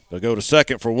short. They'll go to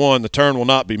second for one. The turn will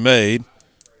not be made.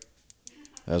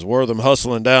 As Wortham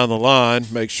hustling down the line,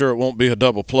 make sure it won't be a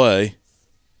double play.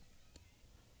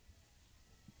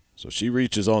 So she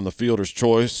reaches on the fielder's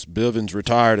choice. Bivens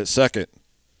retired at second.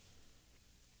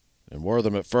 And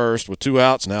Wortham at first with two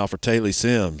outs now for Taylor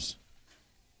Sims.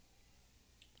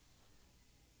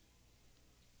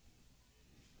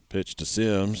 Pitch to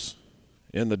Sims.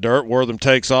 In the dirt, Wortham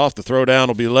takes off. The throw down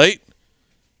will be late.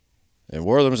 And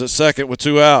Wortham's at second with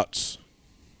two outs.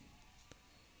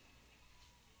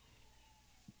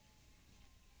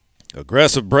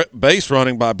 Aggressive base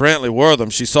running by Brantley Wortham.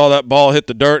 She saw that ball hit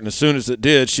the dirt, and as soon as it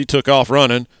did, she took off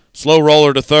running. Slow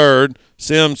roller to third.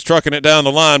 Sims trucking it down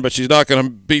the line, but she's not going to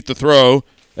beat the throw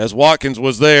as Watkins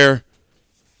was there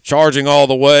charging all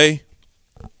the way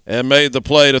and made the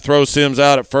play to throw Sims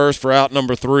out at first for out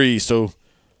number 3. So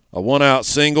a one-out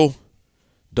single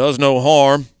does no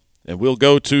harm, and we'll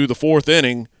go to the fourth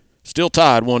inning, still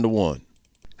tied 1-1.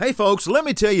 Hey folks, let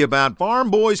me tell you about Farm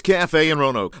Boys Cafe in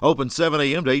Roanoke. Open 7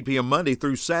 a.m. to 8 p.m. Monday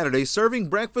through Saturday, serving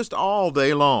breakfast all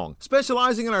day long.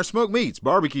 Specializing in our smoked meats,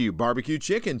 barbecue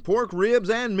chicken, pork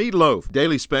ribs, and meatloaf.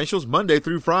 Daily specials Monday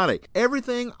through Friday.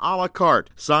 Everything a la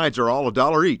carte. Sides are all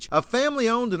 $1 each. A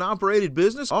family-owned and operated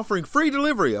business offering free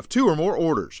delivery of 2 or more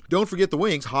orders. Don't forget the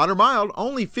wings, hot or mild,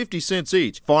 only 50 cents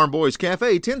each. Farm Boys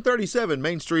Cafe, 1037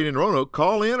 Main Street in Roanoke.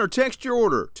 Call in or text your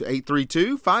order to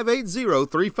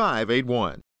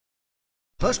 832-580-3581.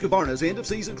 Husqvarna's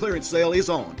end-of-season clearance sale is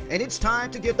on, and it's time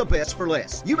to get the best for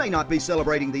less. You may not be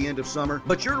celebrating the end of summer,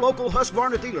 but your local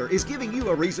Husqvarna dealer is giving you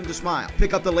a reason to smile.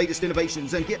 Pick up the latest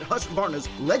innovations and get Husqvarna's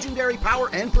legendary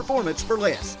power and performance for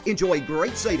less. Enjoy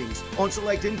great savings on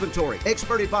select inventory,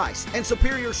 expert advice, and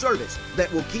superior service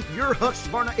that will keep your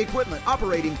Husqvarna equipment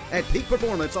operating at peak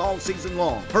performance all season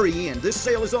long. Hurry in. This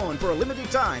sale is on for a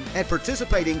limited time at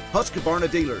participating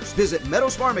Husqvarna dealers. Visit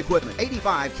Meadows Farm Equipment,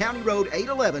 85 County Road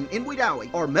 811 in Wedowee,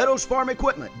 or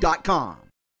meadowsfarmequipment.com.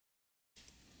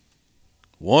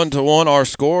 1-1 our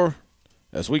score.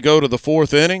 As we go to the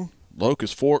fourth inning,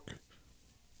 Locust Fork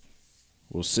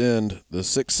will send the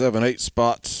 6, 7, 8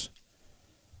 spots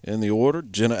in the order.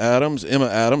 Jenna Adams, Emma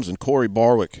Adams, and Corey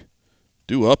Barwick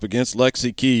due up against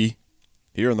Lexi Key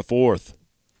here in the fourth.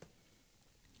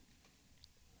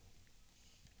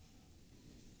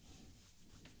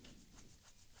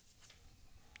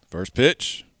 First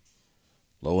pitch,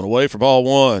 low and away for ball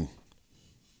one.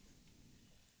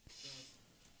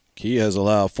 Key has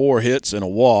allowed 4 hits and a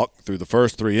walk through the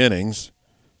first 3 innings.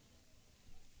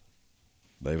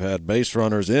 They've had base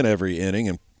runners in every inning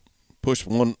and pushed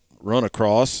 1 run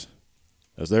across.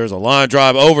 As there's a line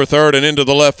drive over third and into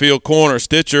the left field corner.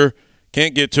 Stitcher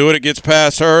can't get to it. It gets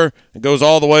past her and goes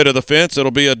all the way to the fence.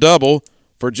 It'll be a double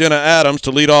for Jenna Adams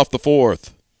to lead off the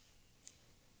fourth.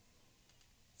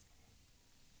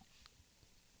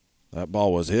 That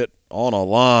ball was hit on a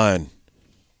line.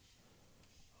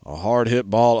 A hard hit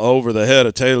ball over the head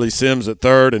of Taylor Sims at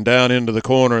third and down into the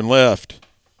corner and left.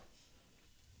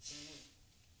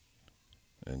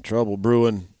 And trouble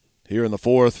brewing here in the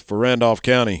fourth for Randolph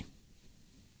County.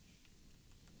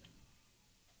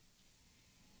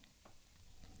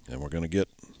 And we're going to get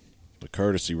the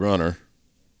courtesy runner.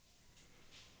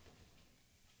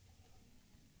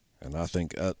 And I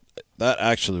think that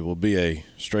actually will be a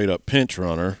straight-up pinch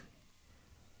runner,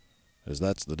 as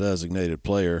that's the designated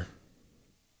player.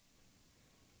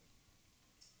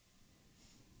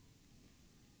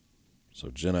 So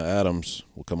Jenna Adams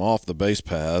will come off the base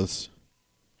paths.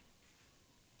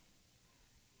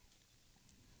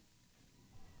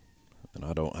 And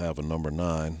I don't have a number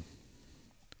 9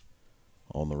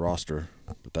 on the roster,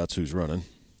 but that's who's running.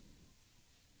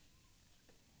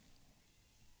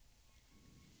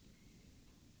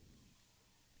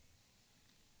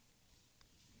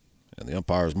 And the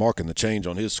umpire is marking the change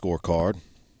on his scorecard,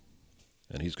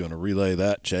 and he's going to relay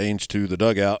that change to the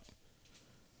dugout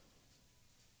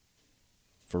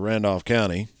for Randolph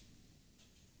County.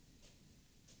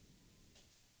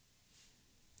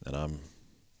 And I'm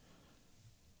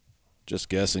just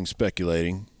guessing,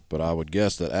 speculating, but I would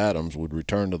guess that Adams would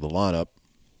return to the lineup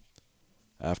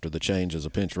after the change as a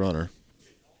pinch runner.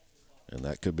 And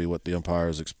that could be what the umpire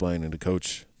is explaining to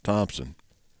Coach Thompson.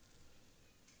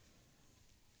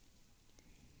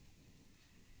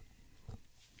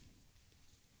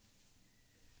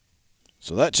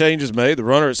 So that change is made. The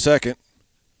runner at second.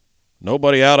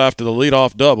 Nobody out after the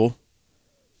leadoff double.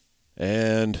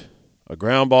 And a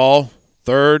ground ball,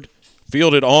 third,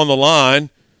 fielded on the line.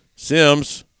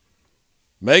 Sims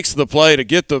makes the play to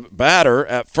get the batter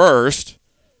at first.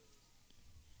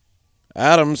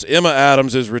 Emma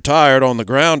Adams is retired on the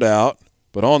ground out,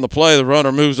 but on the play the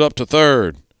runner moves up to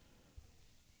third.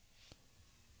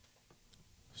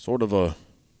 Sort of a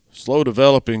slow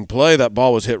developing play. That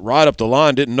ball was hit right up the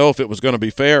line. Didn't know if it was going to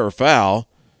be fair or foul.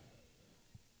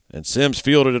 And Sims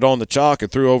fielded it on the chalk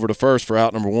and threw over to first for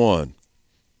out number 1.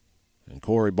 And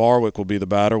Corey Barwick will be the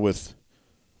batter with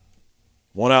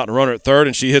 1 out and a runner at third,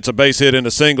 and she hits a base hit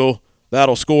into single.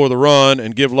 That'll score the run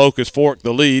and give Locust Fork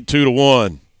the lead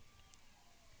 2-1.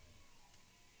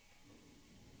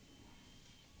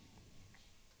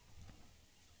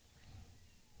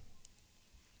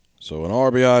 So an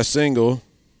RBI single.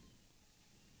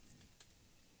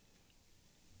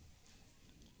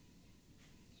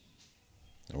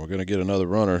 And we're going to get another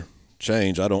runner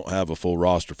change. I don't have a full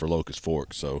roster for Locust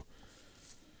Fork, so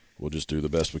we'll just do the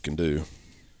best we can do.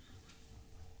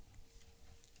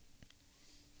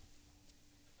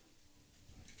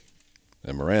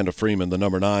 And Miranda Freeman, the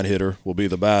number 9 hitter, will be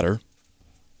the batter.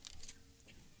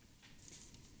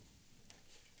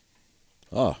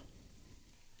 Here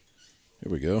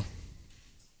we go.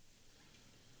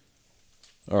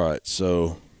 All right,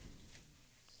 so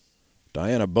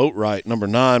Diana Boatwright, number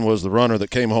 9, was the runner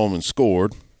that came home and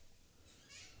scored.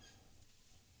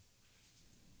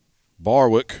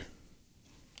 Barwick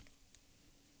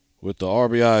with the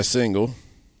RBI single.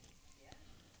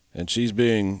 And she's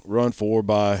being run for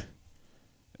by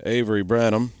Avery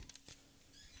Branham.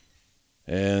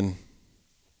 And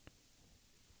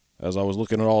as I was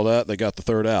looking at all that, they got the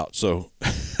third out. So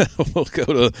we'll go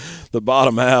to the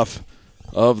bottom half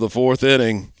of the fourth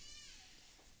inning.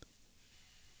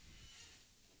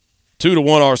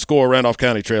 2-1 our score, Randolph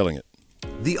County trailing it.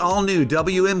 The all-new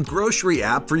WM Grocery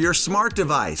app for your smart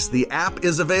device. The app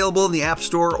is available in the App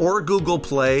Store or Google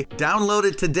Play. Download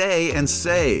it today and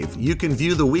save. You can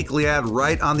view the weekly ad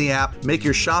right on the app, make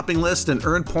your shopping list, and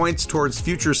earn points towards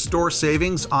future store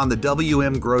savings on the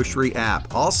WM Grocery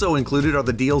app. Also included are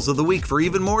the deals of the week for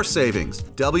even more savings.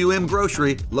 WM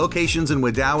Grocery, locations in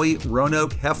Wedowee,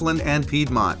 Roanoke, Heflin, and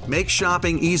Piedmont. Make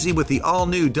shopping easy with the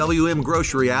all-new WM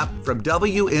Grocery app from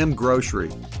WM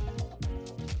Grocery.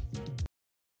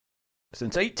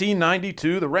 Since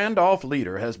 1892, the Randolph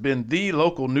Leader has been the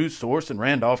local news source in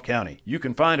Randolph County. You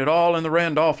can find it all in the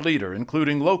Randolph Leader,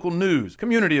 including local news,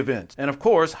 community events, and of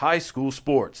course, high school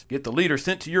sports. Get the Leader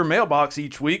sent to your mailbox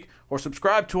each week or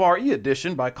subscribe to our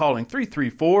e-edition by calling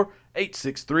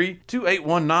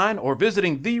 334-863-2819 or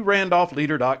visiting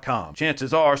therandolphleader.com.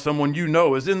 Chances are someone you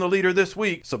know is in the Leader this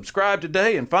week. Subscribe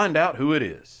today and find out who it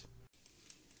is.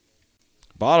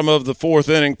 Bottom of the fourth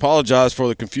inning, apologize for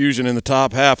the confusion in the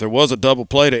top half. There was a double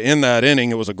play to end that inning.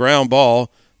 It was a ground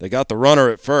ball. They got the runner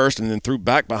at first and then threw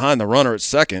back behind the runner at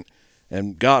second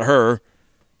and got her.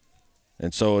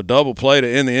 And so a double play to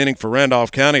end the inning for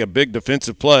Randolph County, a big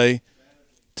defensive play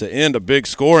to end a big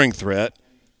scoring threat.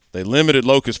 They limited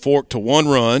Locust Fork to 1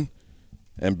 run.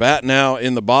 And bat now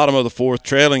in the bottom of the fourth,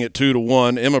 trailing at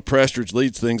 2-1. Emma Prestridge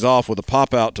leads things off with a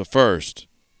pop out to first.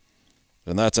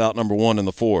 And that's out number 1 in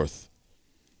the fourth.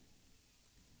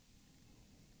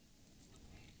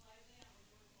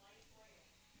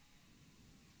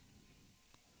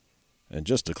 And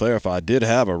just to clarify, I did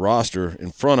have a roster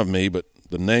in front of me, but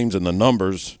the names and the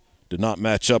numbers did not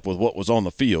match up with what was on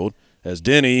the field. As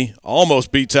Denny almost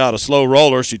beats out a slow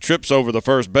roller, she trips over the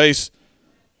first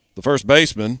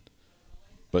baseman,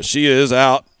 but she is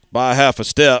out by half a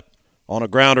step on a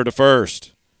grounder to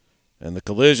first. And the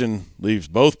collision leaves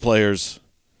both players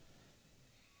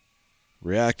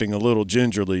reacting a little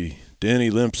gingerly. Denny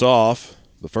limps off.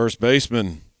 The first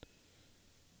baseman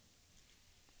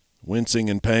wincing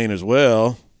in pain as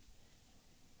well.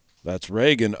 That's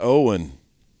Reagan Owen,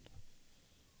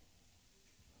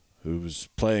 who's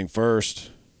playing first,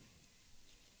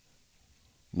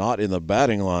 not in the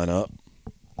batting lineup.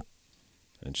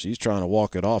 And she's trying to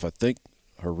walk it off. I think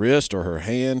her wrist or her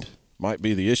hand might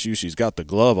be the issue. She's got the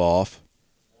glove off.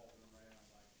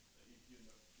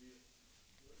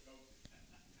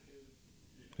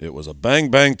 It was a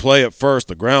bang-bang play at first.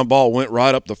 The ground ball went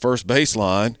right up the first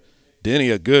baseline.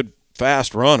 Denny, a good,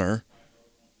 fast runner.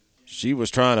 She was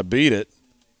trying to beat it.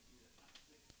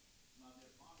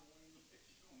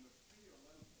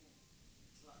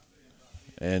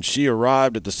 And she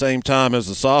arrived at the same time as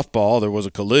the softball. There was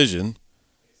a collision.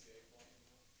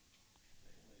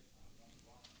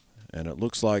 And it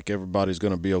looks like everybody's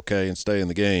going to be okay and stay in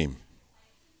the game.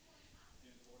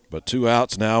 But 2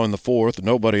 outs now in the fourth,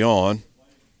 nobody on.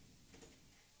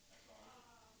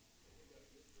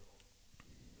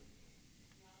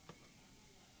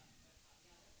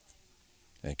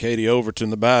 And Katie Overton,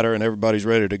 the batter, and everybody's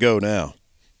ready to go now.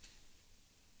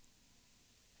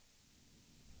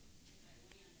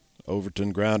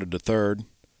 Overton grounded to third.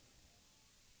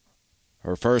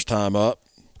 Her first time up.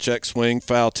 Check swing,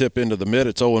 foul tip into the mid.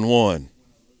 It's 0-1.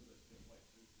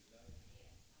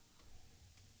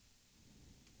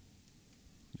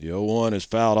 The 0-1 is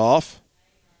fouled off.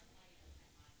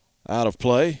 Out of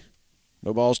play.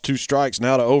 No balls, 2 strikes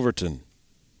now to Overton.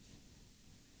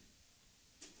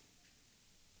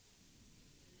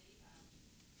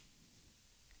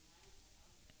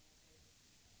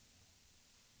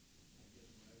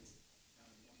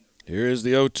 Here is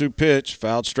the 0-2 pitch,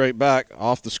 fouled straight back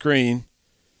off the screen.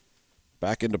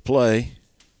 Back into play.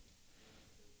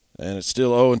 And it's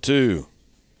still 0-2.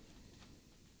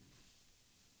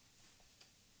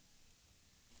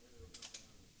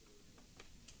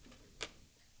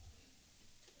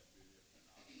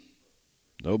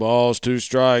 No balls, 2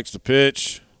 strikes. The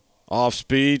pitch, off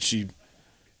speed. She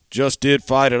just did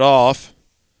fight it off.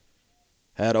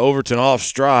 Had Overton off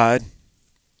stride.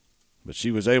 But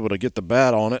she was able to get the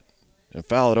bat on it and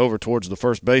foul it over towards the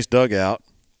first base dugout.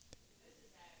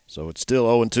 So it's still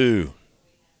 0-2.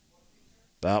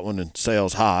 That one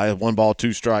sails high. 1 ball,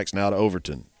 2 strikes now to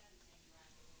Overton.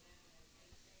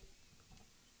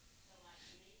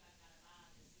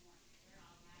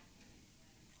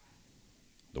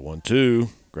 The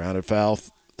 1-2, grounded foul,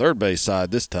 third base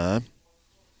side this time.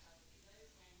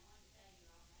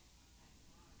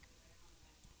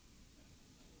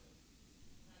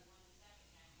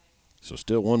 So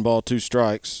still 1 ball, 2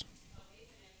 strikes.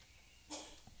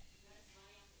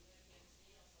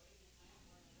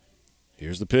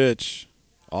 Here's the pitch.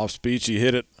 Off speed, she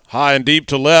hit it high and deep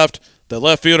to left. The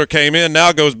left fielder came in,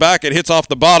 now goes back. It hits off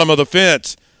the bottom of the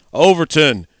fence.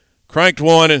 Overton cranked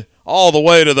one all the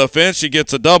way to the fence. She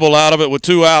gets a double out of it with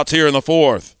 2 outs here in the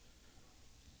 4th.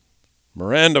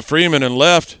 Miranda Freeman in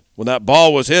left, when that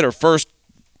ball was hit, her first,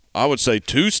 I would say,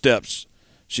 2 steps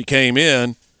she came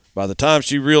in. By the time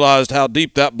she realized how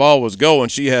deep that ball was going,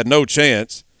 she had no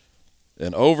chance.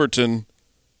 And Overton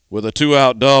with a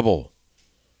 2-out double.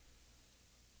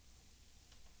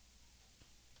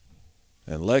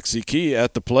 And Lexi Key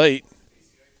at the plate.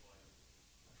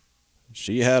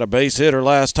 She had a base hitter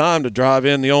last time to drive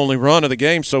in the only run of the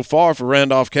game so far for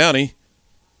Randolph County.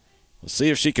 Let's see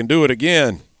if she can do it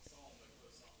again.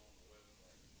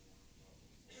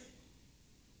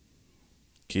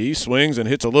 Key swings and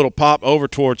hits a little pop over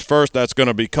towards first. That's going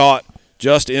to be caught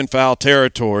just in foul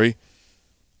territory.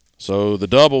 So the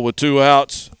double with 2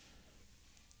 outs.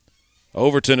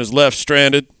 Overton is left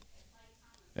stranded.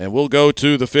 And we'll go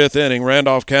to the 5th inning.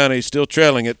 Randolph County still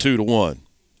trailing at 2-1.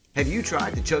 Have you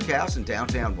tried the Chuck House in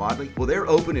downtown Wadley? Well, they're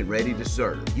open and ready to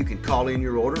serve. You can call in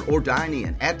your order or dine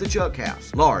in at the Chuck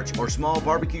House. Large or small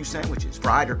barbecue sandwiches,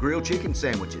 fried or grilled chicken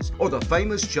sandwiches, or the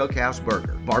famous Chuck House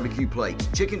burger, barbecue plates,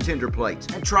 chicken tender plates,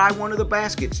 and try one of the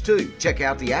baskets too. Check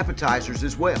out the appetizers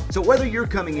as well. So whether you're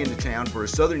coming into town for a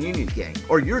Southern Union game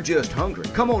or you're just hungry,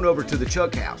 come on over to the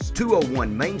Chuck House,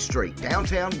 201 Main Street,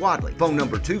 downtown Wadley. Phone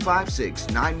number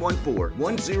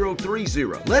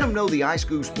 256-914-1030. Let them know the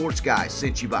iSchool Sports Guys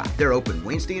sent you by. They're open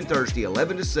Wednesday and Thursday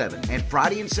 11 to 7 and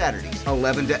Friday and Saturdays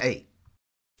 11 to 8.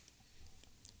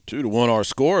 2-1 our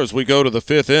score as we go to the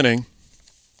 5th inning.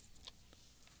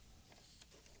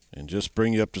 And just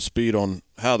bring you up to speed on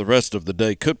how the rest of the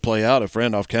day could play out if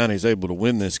Randolph County is able to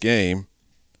win this game.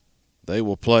 They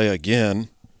will play again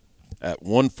at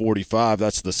 1:45.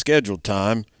 That's the scheduled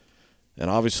time.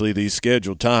 And obviously these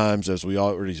scheduled times, as we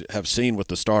already have seen with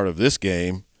the start of this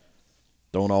game,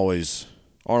 aren't always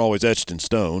etched in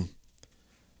stone.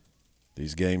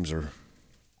 These games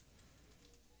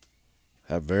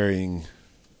have varying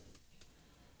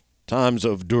times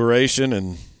of duration,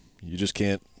 and you just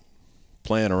can't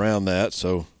plan around that.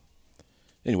 So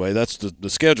anyway, that's the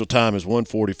scheduled time is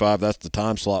 1:45. That's the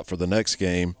time slot for the next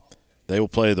game. They will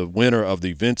play the winner of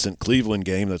the Vincent Cleveland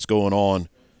game that's going on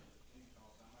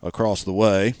across the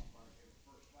way.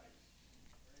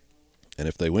 And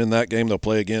if they win that game, they'll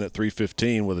play again at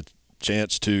 3:15 with a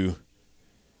chance to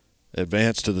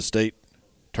advance to the state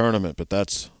tournament. But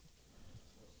that's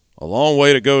a long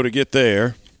way to go to get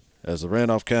there as the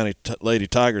Randolph County Lady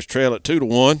Tigers trail at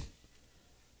 2-1.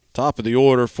 Top of the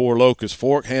order for Locust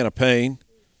Fork, Hannah Payne.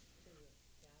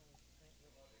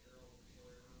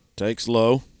 Takes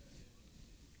low.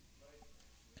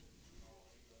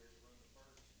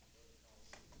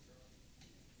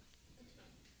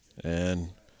 And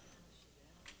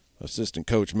assistant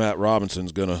coach Matt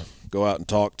Robinson's going to go out and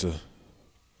talk to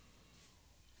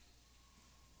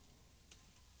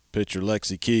pitcher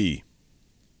Lexi Key.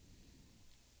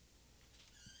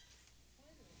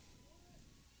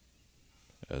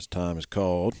 As time is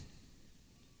called.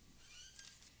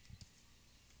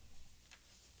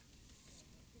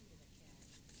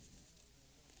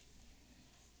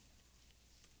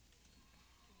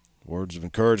 Words of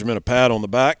encouragement, a pat on the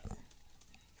back.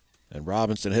 And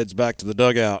Robinson heads back to the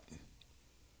dugout.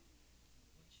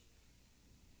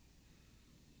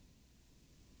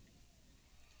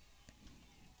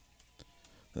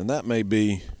 And that may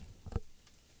be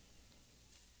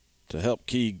to help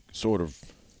Key sort of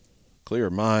clear her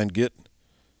mind, get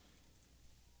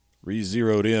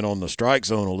re-zeroed in on the strike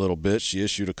zone a little bit. She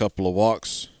issued a couple of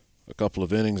walks a couple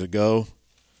of innings ago.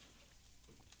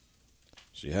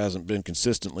 She hasn't been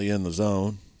consistently in the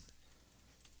zone.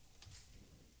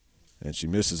 And she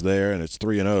misses there, and it's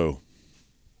 3-0.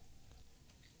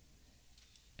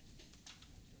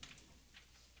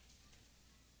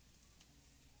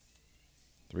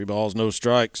 Three balls, no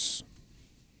strikes.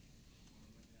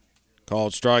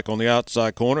 Called strike on the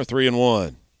outside corner,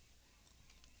 3-1.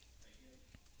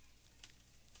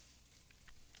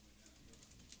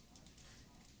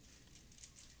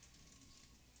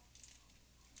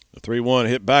 The 3-1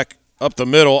 hit back up the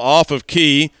middle off of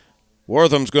Key.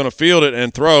 Wortham's going to field it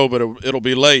and throw, but it'll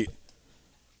be late.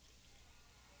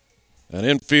 An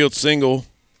infield single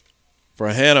for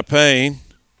Hannah Payne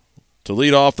to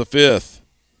lead off the 5th.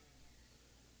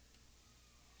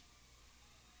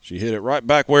 She hit it right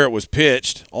back where it was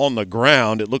pitched on the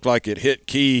ground. It looked like it hit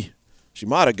Key. She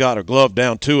might have got her glove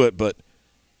down to it, but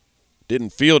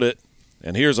didn't field it.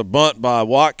 And here's a bunt by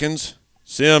Watkins.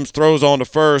 Sims throws on to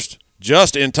first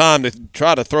just in time to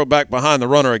try to throw back behind the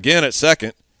runner again at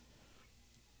second.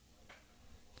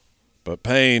 But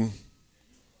Payne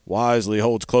wisely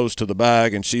holds close to the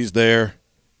bag, and she's there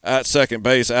at second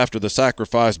base after the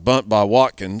sacrifice bunt by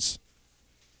Watkins.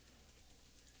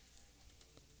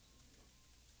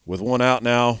 with one out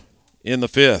now in the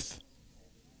fifth.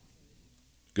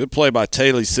 Good play by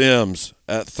Taylor Sims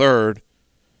at third.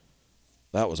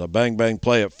 That was a bang-bang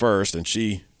play at first, and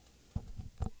she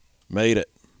made it.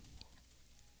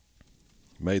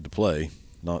 Made the play.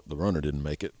 Not the runner didn't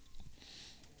make it.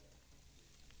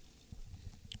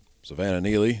 Savannah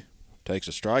Neely takes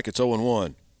a strike. It's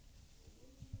 0-1.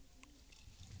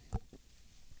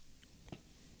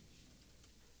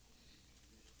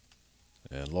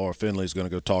 And Laura Finley's going to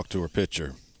go talk to her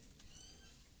pitcher.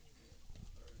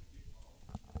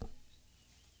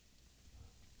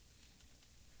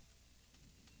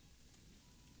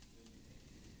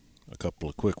 A couple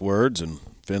of quick words, and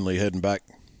Finley heading back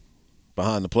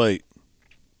behind the plate.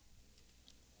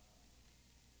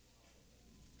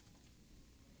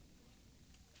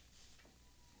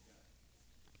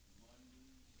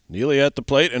 Neely at the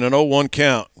plate and an 0-1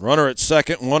 count. Runner at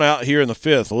second, one out here in the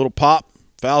fifth. A little pop.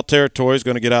 Foul territory is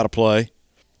going to get out of play,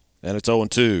 and it's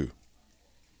 0-2.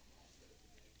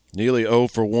 Neely 0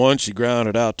 for 1. She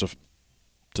grounded out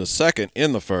to second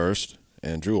in the first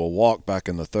and drew a walk back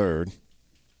in the third.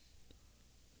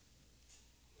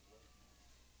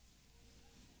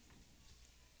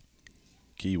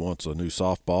 Key wants a new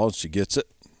softball, and she gets it.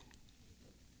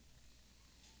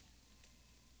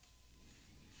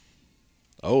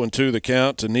 Oh, 0-2 the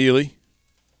count to Neely.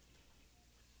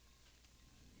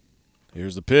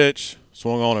 Here's the pitch.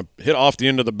 Swung on a hit off the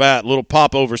end of the bat. Little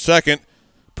pop over second.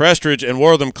 Prestridge and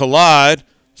Wortham collide.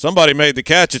 Somebody made the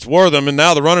catch. It's Wortham, and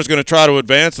now the runner's going to try to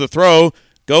advance. The throw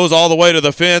goes all the way to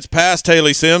the fence past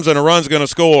Taylor Sims, and a run's going to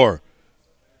score.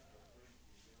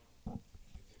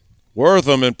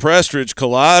 Wortham and Prestridge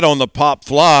collide on the pop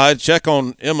fly. Check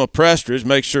on Emma Prestridge,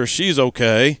 make sure she's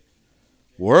okay.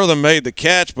 Wortham made the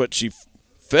catch, but she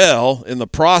fell in the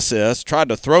process, tried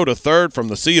to throw to third from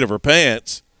the seat of her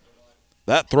pants.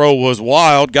 That throw was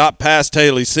wild, got past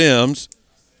Taylor Sims,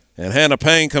 and Hannah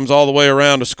Payne comes all the way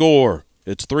around to score.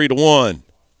 It's 3-1.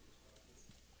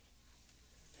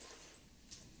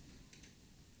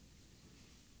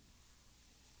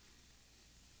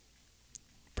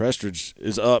 Prestridge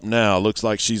is up now. Looks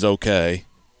like she's okay.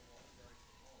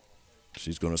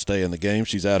 She's going to stay in the game.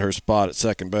 She's at her spot at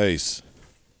second base.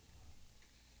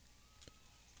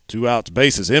 2 outs,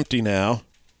 base is empty now.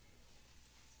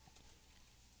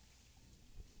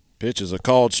 Pitch is a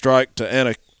called strike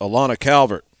to Alana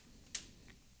Calvert.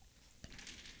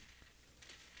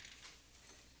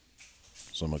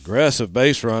 Some aggressive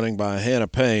base running by Hannah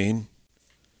Payne.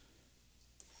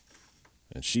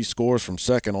 And she scores from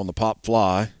second on the pop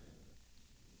fly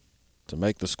to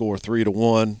make the score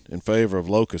 3-1 in favor of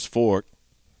Locust Fork.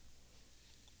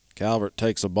 Calvert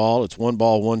takes a ball. It's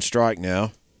 1-1 strike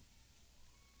now.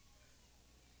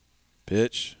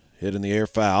 Pitch hit in the air,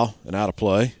 foul, and out of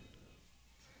play.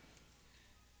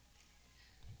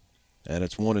 And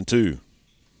it's 1-2.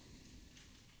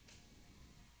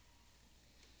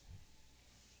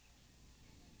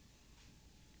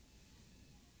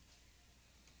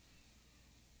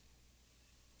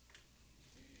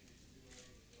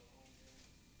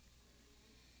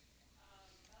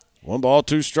 One ball,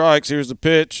 2 strikes. Here's the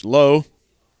pitch, low.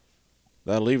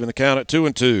 That'll leave the count at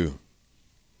 2-2.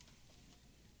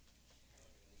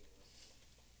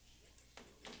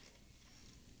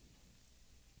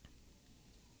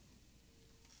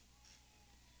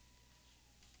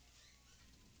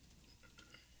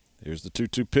 Here's the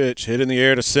 2-2 pitch, hit in the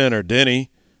air to center. Denny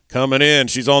coming in.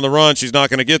 She's on the run. She's not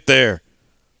going to get there.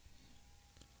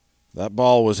 That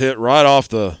ball was hit right off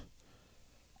the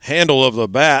handle of the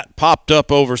bat, popped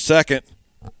up over second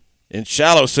in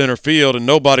shallow center field, and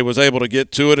nobody was able to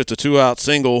get to it. It's a 2-out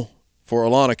single for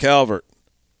Alana Calvert.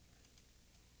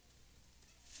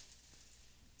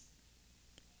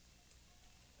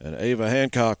 And Ava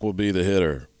Hancock will be the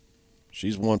hitter.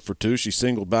 She's 1 for 2. She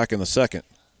singled back in the second.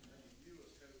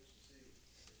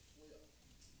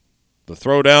 The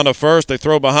throw down to first. They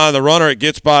throw behind the runner. It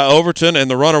gets by Overton, and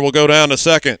the runner will go down to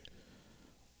second.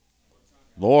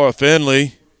 Laura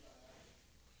Finley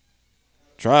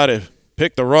tried to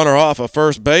pick the runner off of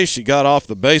first base. She got off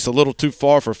the base a little too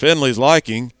far for Finley's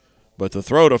liking, but the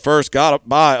throw to first got up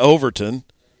by Overton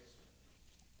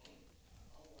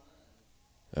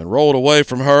and rolled away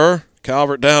from her.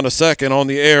 Calvert down to second on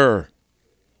the error.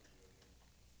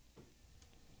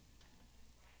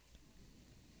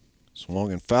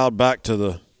 Swung and fouled back to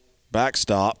the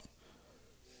backstop.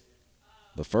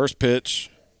 The first pitch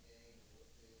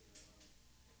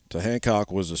to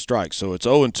Hancock was a strike, so it's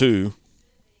 0-2.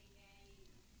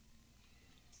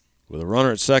 With a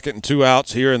runner at second and 2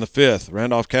 outs here in the fifth.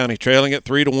 Randolph County trailing it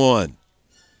 3-1.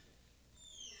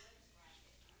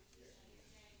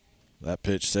 That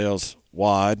pitch sails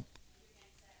wide.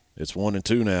 It's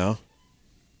 1-2 now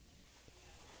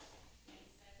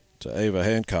to Ava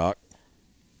Hancock.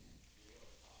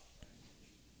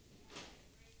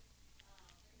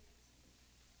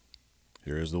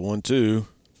 Here is the 1-2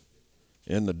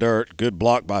 in the dirt. Good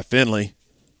block by Finley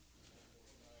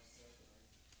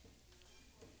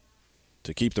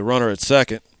to keep the runner at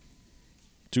second.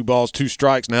 2 balls, 2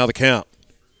 strikes, now the count.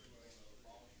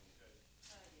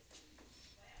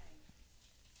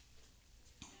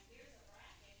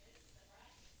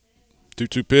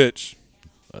 Two pitch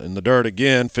in the dirt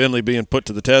again. Finley being put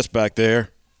to the test back there.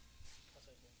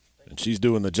 And she's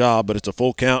doing the job, but it's a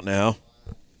full count now.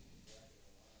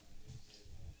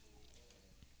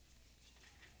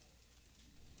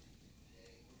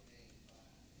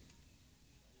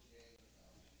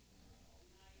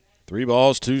 Three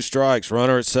balls, 2 strikes.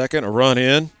 Runner at second, a run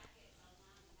in.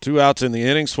 2 outs in the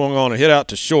inning. Swung on a hit out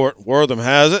to short. Wortham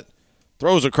has it.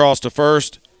 Throws across to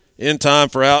first. In time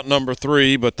for out number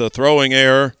 3, but the throwing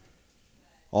error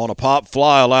on a pop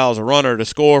fly allows a runner to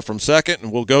score from second,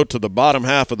 and we'll go to the bottom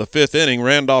half of the 5th inning.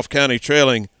 Randolph County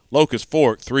trailing Locust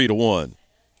Fork 3-1.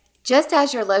 Just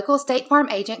as your local State Farm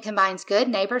agent combines good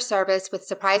neighbor service with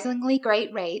surprisingly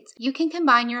great rates, you can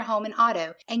combine your home and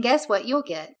auto, and guess what you'll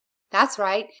get? That's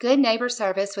right, good neighbor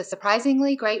service with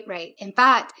surprisingly great rate. In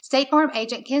fact, State Farm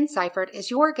agent Ken Seifert is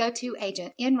your go-to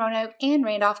agent in Roanoke and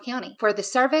Randolph County for the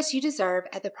service you deserve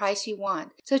at the price you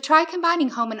want. So try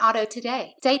combining home and auto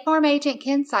today. State Farm agent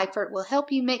Ken Seifert will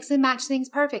help you mix and match things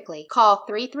perfectly. Call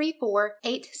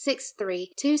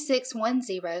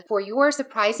 334-863-2610 for your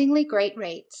surprisingly great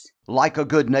rates. Like a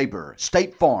good neighbor,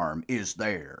 State Farm is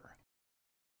there.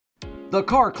 The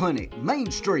Car Clinic,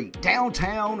 Main Street,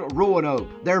 downtown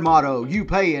Roanoke. Their motto, you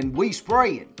payin', we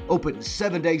sprayin'. Open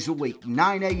 7 days a week,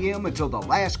 9 a.m. until the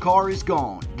last car is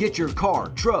gone. Get your car,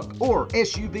 truck, or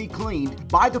SUV cleaned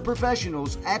by the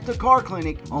professionals at the Car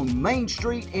Clinic on Main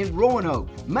Street in Roanoke.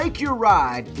 Make your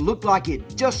ride look like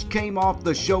it just came off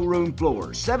the showroom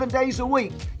floor. 7 days a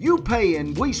week, you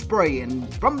payin', we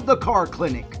sprayin' from the Car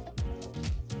Clinic.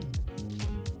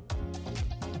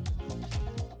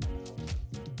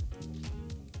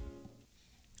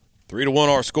 3-1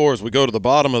 our scores. We go to the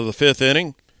bottom of the 5th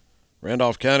inning.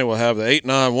 Randolph County will have the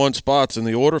 8-9-1 spots in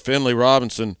the order. Finley,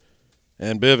 Robinson,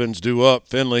 and Bivens due up.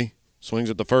 Finley swings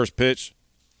at the first pitch.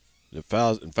 It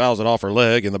fouls it off her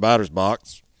leg in the batter's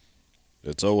box.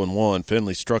 It's 0-1.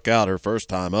 Finley struck out her first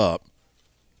time up.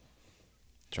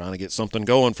 Trying to get something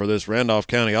going for this Randolph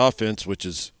County offense, which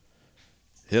has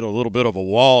hit a little bit of a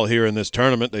wall here in this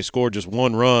tournament. They scored just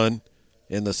 1 run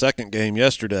in the second game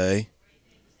yesterday.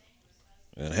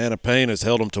 And Hannah Payne has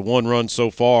held them to 1 run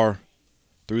so far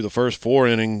through the first 4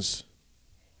 innings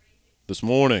this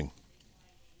morning.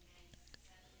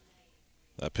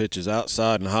 That pitch is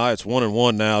outside and high. It's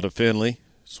 1-1 now to Finley.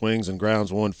 Swings and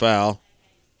grounds 1 foul,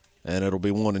 and it'll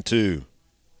be 1-2.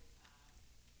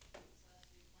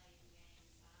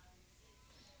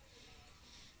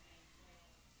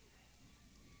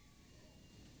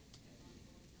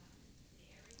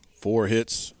 Four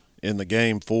hits in the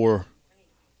game for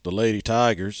the Lady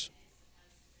Tigers.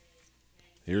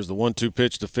 Here's the 1-2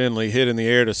 pitch to Finley, hit in the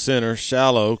air to center,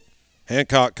 shallow.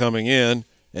 Hancock coming in,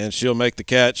 and she'll make the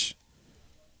catch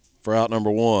for out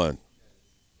number 1.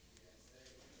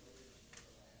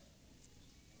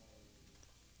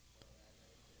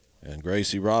 And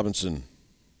Gracie Robinson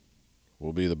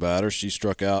will be the batter. She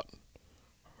struck out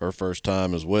her first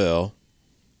time as well.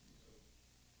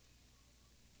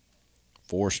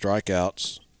 4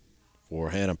 strikeouts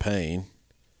for Hannah Payne.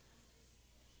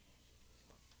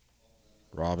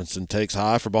 Robinson takes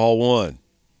high for ball 1.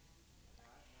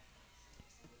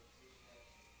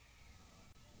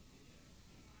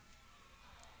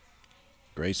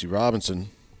 Gracie Robinson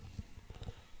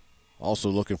also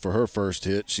looking for her first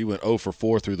hit. She went 0 for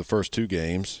 4 through the first 2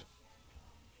 games.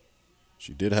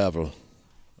 She did have an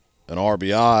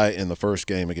RBI in the first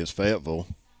game against Fayetteville.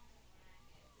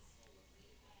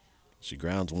 She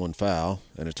grounds 1 foul,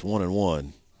 and it's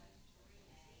 1-1.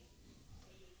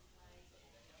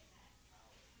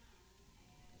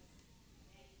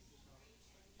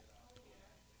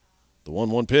 The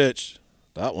 1-1 pitch,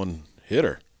 that one hit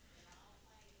her.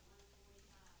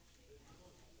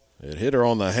 It hit her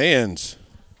on the hands,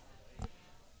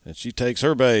 and she takes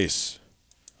her base.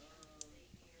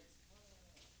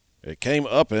 It came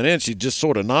up and in. She just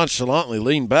sort of nonchalantly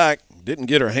leaned back, didn't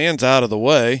get her hands out of the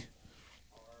way.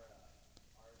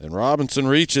 And Robinson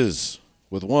reaches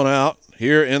with 1 out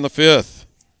here in the 5th.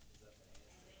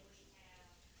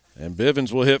 And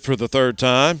Bivens will hit for the 3rd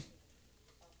time.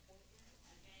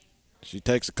 She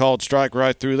takes a called strike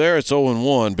right through there. It's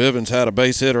 0-1. Bivens had a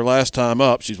base hitter last time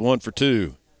up. She's 1 for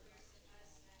 2.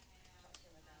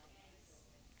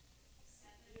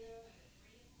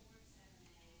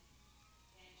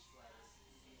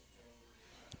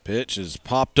 Pitch is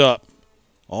popped up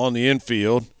on the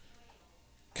infield.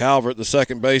 Calvert, the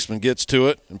second baseman, gets to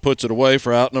it and puts it away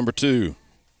for out number 2.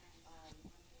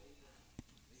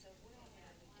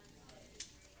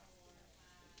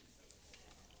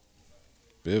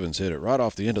 Bivens hit it right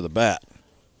off the end of the bat.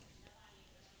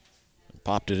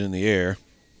 Popped it in the air.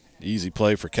 Easy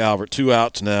play for Calvert. 2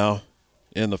 outs now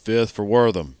in the 5th for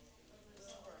Wortham.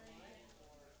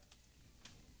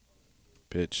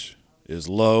 Pitch is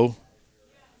low.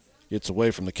 Gets away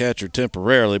from the catcher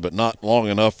temporarily, but not long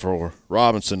enough for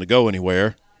Robinson to go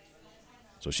anywhere.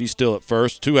 So she's still at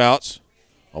first. 2 outs.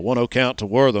 A 1-0 count to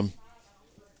Wortham,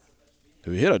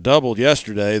 who hit a double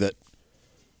yesterday that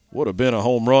would have been a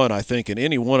home run, I think, in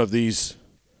any one of these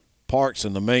parks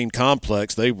in the main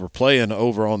complex. They were playing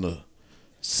over on the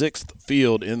 6th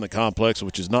field in the complex,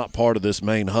 which is not part of this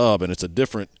main hub, and it's a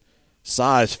different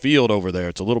size field over there.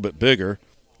 It's a little bit bigger.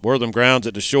 Wortham grounds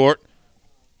it to short.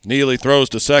 Neely throws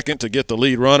to second to get the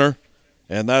lead runner,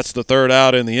 and that's the 3rd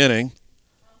out in the inning.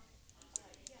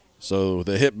 So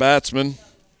the hit batsman,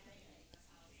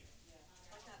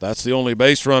 that's the only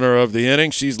base runner of the inning.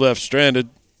 She's left stranded.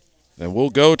 And we'll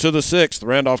go to the 6th.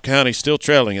 Randolph County still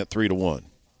trailing at 3-1.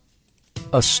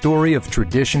 A story of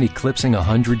tradition eclipsing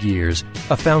 100 years,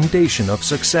 a foundation of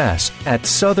success. At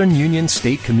Southern Union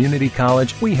State Community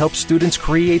College, we help students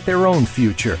create their own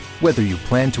future. Whether you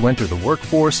plan to enter the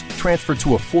workforce, transfer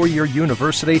to a 4-year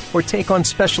university, or take on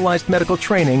specialized medical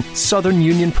training, Southern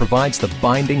Union provides the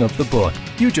binding of the book.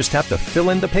 You just have to fill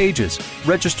in the pages.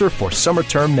 Register for summer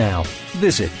term now.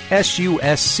 Visit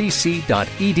suscc.edu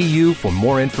for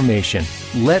more information.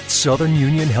 Let Southern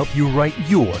Union help you write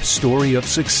your story of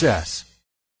success.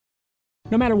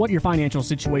 No matter what your financial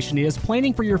situation is,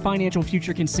 planning for your financial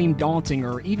future can seem daunting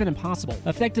or even impossible.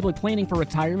 Effectively planning for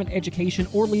retirement, education,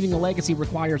 or leaving a legacy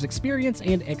requires experience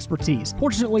and expertise.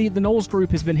 Fortunately, the Knowles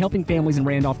Group has been helping families in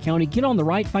Randolph County get on the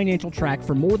right financial track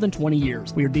for more than 20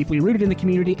 years. We are deeply rooted in the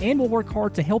community and will work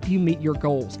hard to help you meet your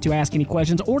goals. To ask any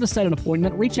questions or to set an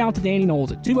appointment, reach out to Danny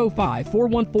Knowles at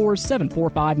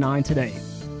 205-414-7459 today.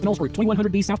 Knowles Group,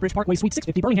 2100B Southbridge Parkway, Suite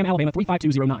 650, Birmingham, Alabama,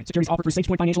 35209. Securities offered through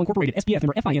SagePoint Financial Incorporated, SPF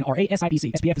member FIN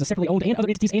RASIBC. SPF is a separately owned and other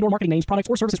entities and/or marketing names, products,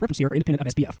 or services referenced here are independent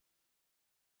of SPF.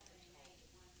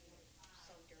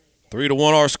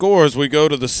 3-1 our score as we go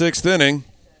to the 6th inning.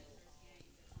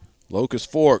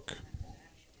 Locust Fork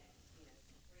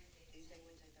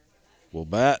will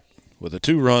bat with a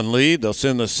 2-run lead. They'll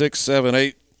send the 6, 7,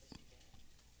 8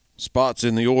 spots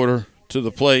in the order to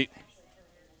the plate.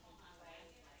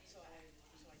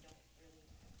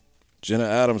 Jenna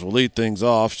Adams will lead things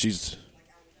off. She's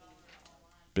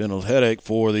been a headache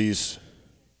for these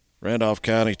Randolph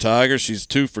County Tigers. She's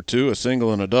 2 for 2, a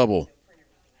single and a double.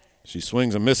 She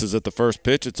swings and misses at the first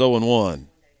pitch. It's 0-1.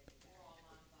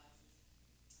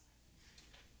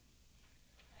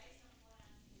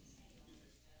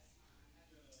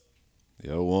 The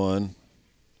 0-1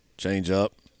 change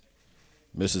up.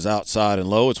 Misses outside and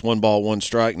low. It's 1 ball, 1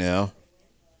 strike now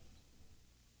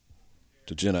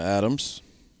to Jenna Adams.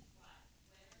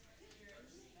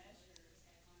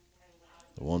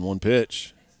 The 1-1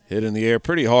 pitch. Hit in the air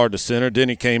pretty hard to center.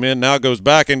 Denny came in, now goes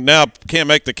back and now can't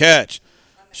make the catch.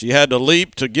 She had to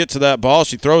leap to get to that ball.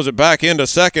 She throws it back into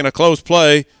second, a close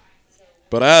play.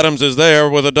 But Adams is there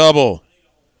with a double.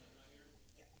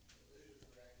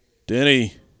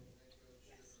 Denny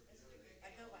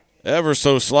ever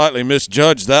so slightly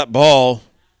misjudged that ball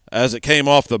as it came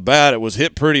off the bat. It was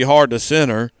hit pretty hard to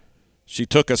center. She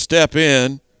took a step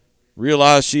in,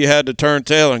 realized she had to turn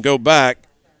tail and go back.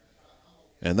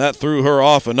 And that threw her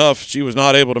off enough she was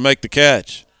not able to make the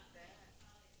catch.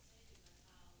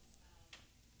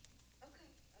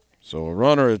 So a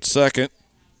runner at second.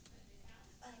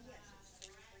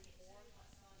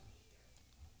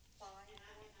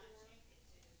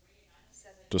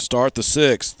 To start the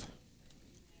 6th.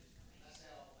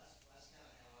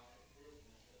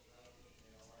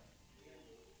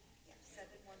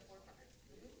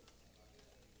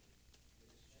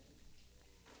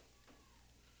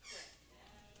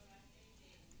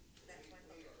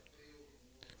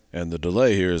 And the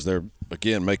delay here is they're,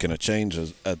 again, making a change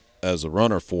as a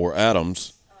runner for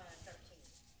Adams.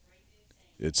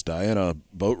 It's Diana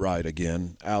Boatwright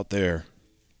again out there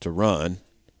to run.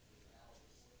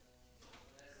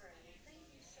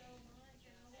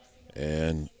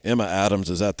 And Emma Adams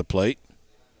is at the plate.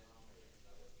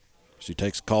 She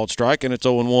takes a called strike, and it's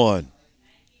 0-1.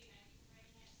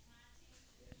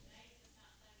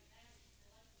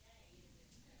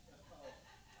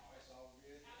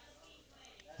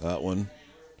 That one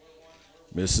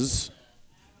misses.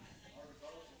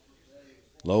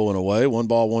 Low and away. 1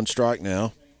 ball, 1 strike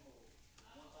now.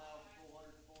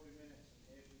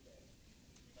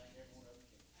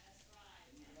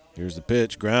 Here's the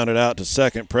pitch, grounded out to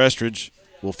second. Prestridge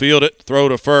will field it, throw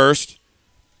to first.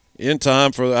 In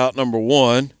time for out number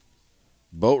 1.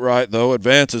 Boatwright, though,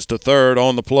 advances to third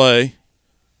on the play.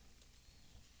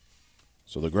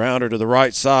 So the grounder to the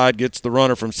right side gets the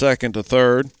runner from second to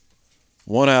third.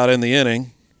 1 out in the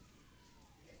inning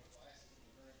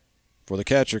for the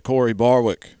catcher, Corey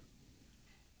Barwick.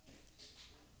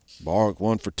 Barwick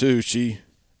 1 for 2. She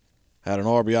had an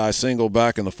RBI single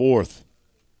back in the 4th.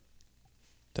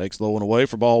 Takes low and away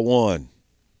for ball 1.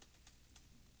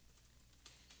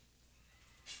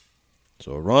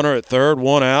 So a runner at third,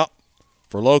 1 out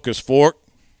for Locust Fork,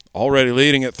 already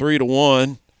leading at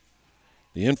 3-1.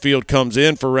 The infield comes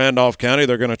in for Randolph County.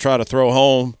 They're going to try to throw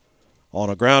home on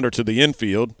a grounder to the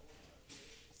infield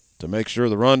to make sure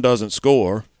the run doesn't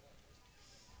score.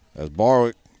 As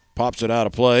Barwick pops it out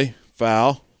of play,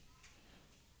 foul.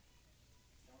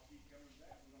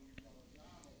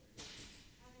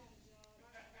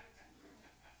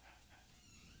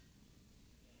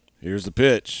 Here's the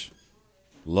pitch.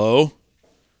 Low.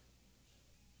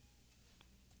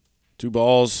 2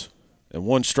 balls and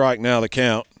 1 strike now the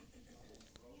count.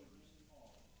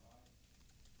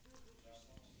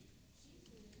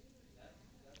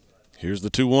 Here's the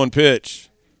 2-1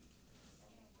 pitch.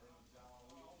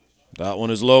 That one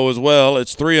is low as well.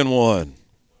 It's 3-1.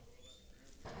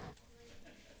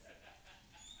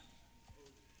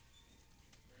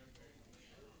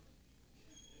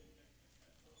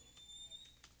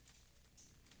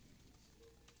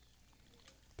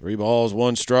 Three balls,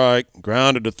 1 strike.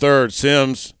 Grounded to third.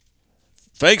 Sims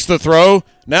fakes the throw.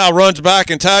 Now runs back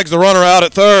and tags the runner out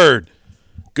at third.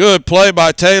 Good play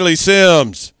by Taylor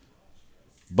Sims.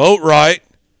 Boatwright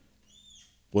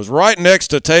was right next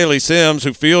to Taylor Sims,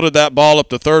 who fielded that ball up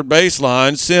the third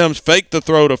baseline. Sims faked the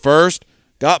throw to first,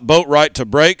 got Boatwright to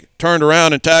break, turned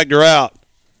around and tagged her out.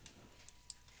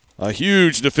 A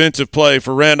huge defensive play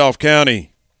for Randolph County.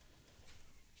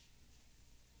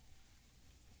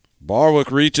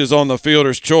 Barwick reaches on the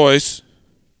fielder's choice.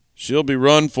 She'll be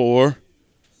run for.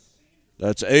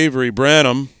 That's Avery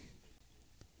Branham.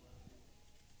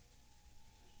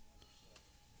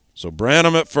 So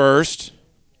Branham at first.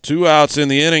 2 outs in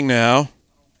the inning now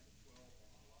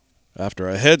after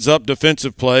a heads-up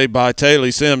defensive play by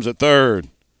Taylor Sims at third.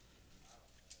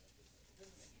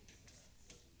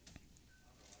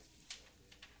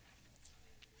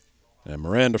 And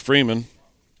Miranda Freeman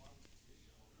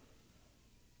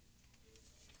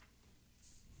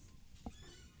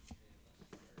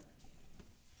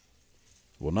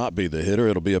will not be the hitter.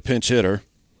 It'll be a pinch hitter.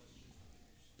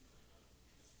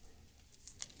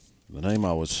 The name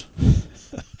I was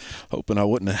hoping I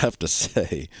wouldn't have to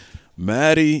say.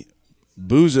 Maddie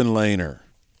Busenlaner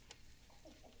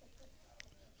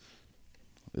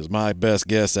is my best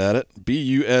guess at it.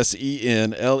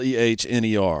 Busenleehner.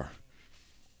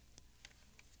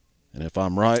 And if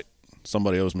I'm right,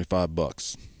 somebody owes me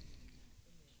 $5.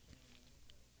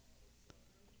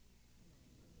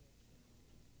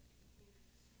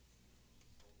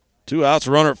 Two outs,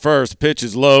 runner at first. Pitch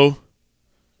is low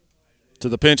to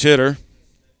the pinch hitter.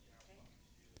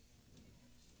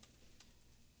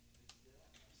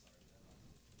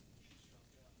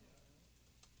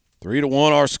 Three to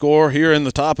one our score here in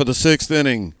the top of the 6th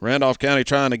inning. Randolph County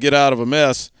trying to get out of a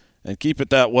mess and keep it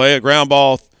that way. A ground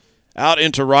ball out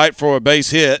into right for a base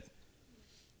hit.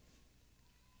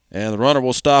 And the runner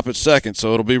will stop at second.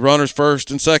 So it'll be runners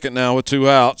first and second now with 2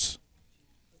 outs.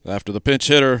 After the pinch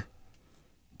hitter,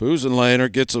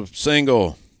 Busenlaner gets a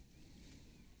single.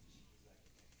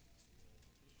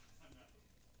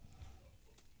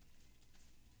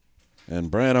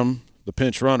 And Branham, the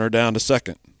pinch runner, down to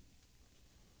second.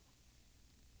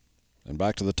 And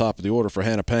back to the top of the order for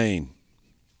Hannah Payne.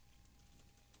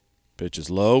 Pitch is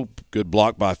low. Good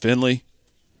block by Finley.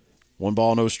 1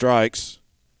 ball, no strikes.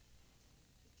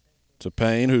 To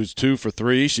Payne, who's 2 for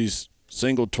 3. She's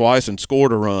singled twice and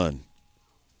scored a run.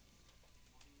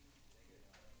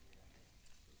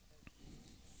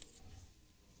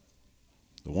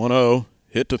 The 1-0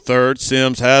 hit to third.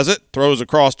 Sims has it. Throws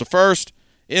across to first.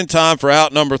 In time for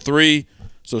out number 3.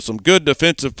 So some good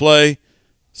defensive play.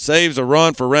 Saves a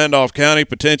run for Randolph County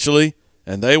potentially.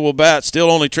 And they will bat,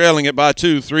 still only trailing it by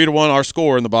 2. 3-1 our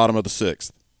score in the bottom of the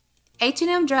 6th.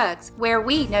 H&M Drugs, where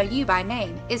we know you by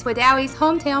name, is Wadowie's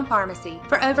hometown pharmacy.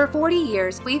 For over 40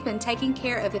 years, we've been taking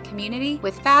care of the community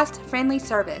with fast, friendly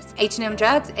service. H&M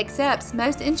Drugs accepts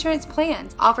most insurance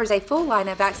plans, offers a full line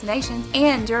of vaccinations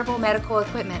and durable medical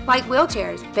equipment like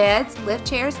wheelchairs, beds, lift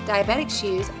chairs, diabetic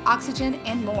shoes, oxygen,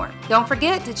 and more. Don't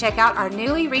forget to check out our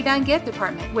newly redone gift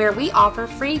department, where we offer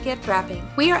free gift wrapping.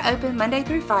 We are open Monday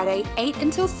through Friday, 8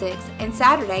 until 6, and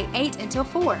Saturday, 8 until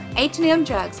 4. H&M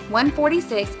Drugs,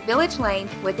 146 Village Lane,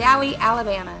 Wadowie,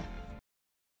 Alabama.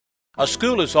 A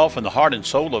school is often the heart and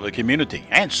soul of a community,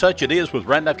 and such it is with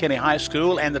Randolph County High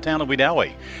School and the town of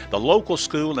Wadowie. The local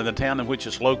school and the town in which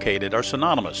it's located are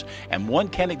synonymous, and one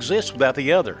can't exist without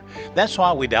the other. That's why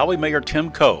Wadowie Mayor Tim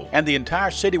Coe and the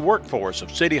entire city workforce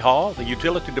of City Hall, the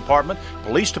Utility Department,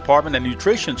 Police Department, and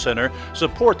Nutrition Center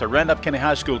support the Randolph County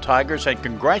High School Tigers and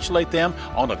congratulate them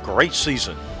on a great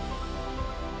season.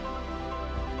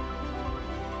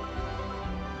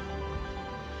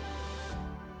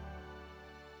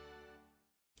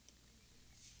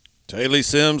 Taylor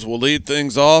Sims will lead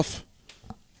things off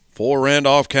for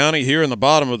Randolph County here in the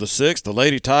bottom of the sixth. The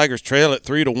Lady Tigers trail at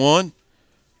 3-1,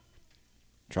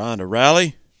 trying to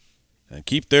rally and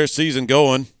keep their season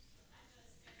going.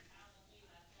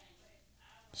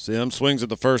 Sims swings at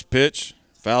the first pitch,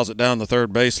 fouls it down the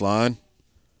third baseline.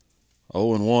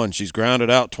 0-1. She's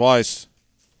grounded out twice,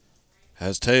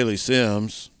 has Taylor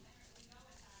Sims.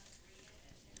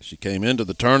 She came into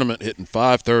the tournament hitting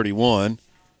 .531.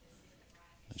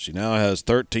 She now has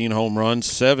 13 home runs,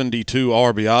 72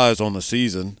 RBIs on the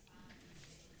season.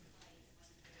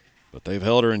 But they've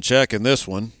held her in check in this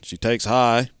one. She takes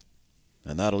high,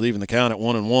 and that'll even the count at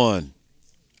 1-1.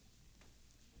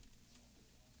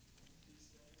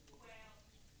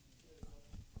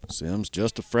 Sims,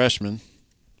 just a freshman.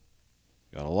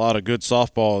 Got a lot of good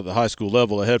softball at the high school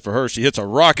level ahead for her. She hits a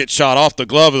rocket shot off the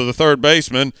glove of the third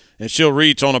baseman, and she'll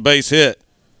reach on a base hit.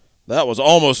 That was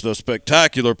almost a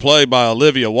spectacular play by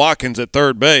Olivia Watkins at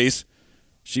third base.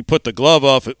 She put the glove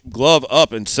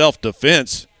up in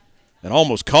self-defense and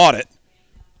almost caught it,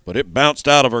 but it bounced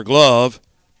out of her glove,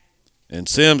 and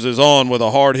Sims is on with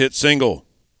a hard-hit single.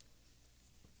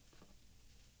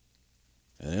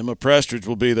 And Emma Prestridge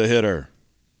will be the hitter.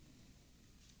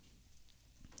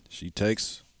 She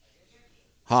takes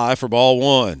high for ball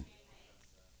one.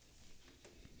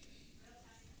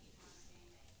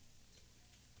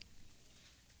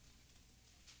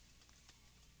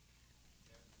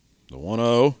 The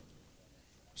 1-0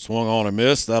 swung on and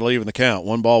missed. That'll even the count.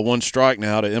 1-1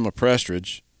 now to Emma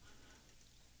Prestridge,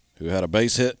 who had a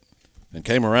base hit and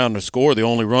came around to score the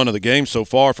only run of the game so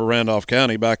far for Randolph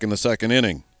County back in the second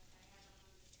inning.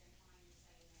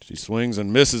 She swings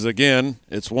and misses again.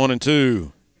 It's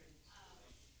 1-2.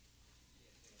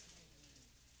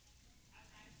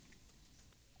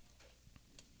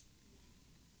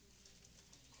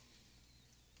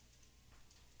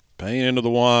 Payne into the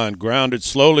wind, grounded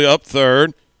slowly up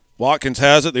third. Watkins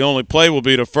has it. The only play will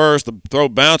be to first. The throw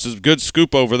bounces. Good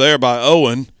scoop over there by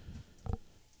Owen.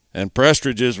 And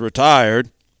Prestridge is retired.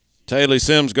 Taylor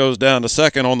Sims goes down to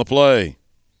second on the play.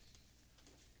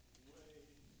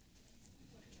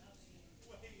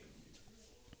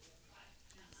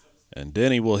 And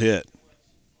Denny will hit.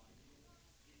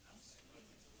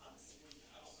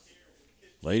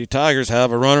 Lady Tigers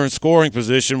have a runner in scoring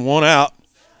position, one out.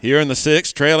 Here in the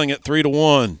sixth, trailing at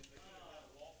 3-1.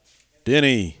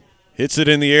 Denny hits it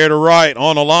in the air to right.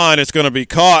 On the line, it's going to be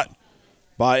caught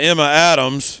by Emma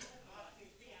Adams.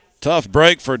 Tough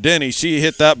break for Denny. She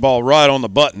hit that ball right on the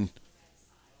button,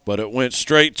 but it went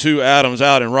straight to Adams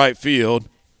out in right field.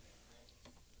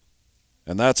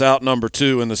 And that's out number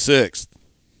 2 in the sixth.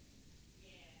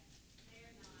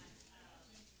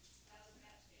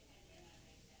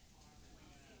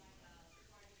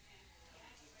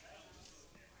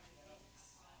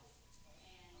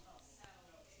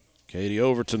 Katie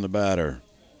Overton, the batter.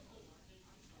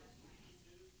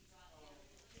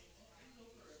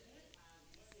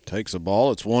 Takes a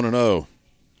ball. It's 1-0.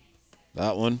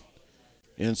 That one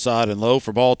inside and low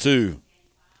for ball 2.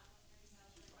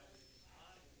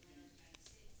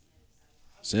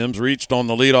 Sims reached on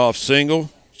the leadoff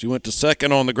single. She went to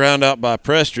second on the ground out by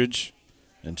Prestridge,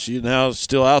 and she now is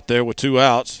still out there with 2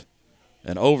 outs.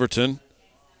 And Overton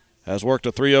has worked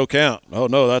a 3-0 count. Oh,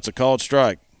 no, that's a called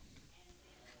strike.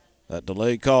 That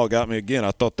delayed call got me again.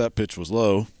 I thought that pitch was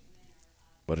low.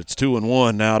 But it's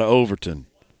 2-1 now to Overton.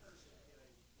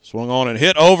 Swung on and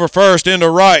hit over first into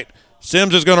right.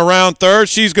 Sims is going to round third.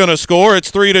 She's going to score. It's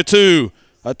 3-2.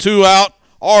 A 2-out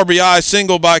RBI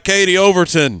single by Katie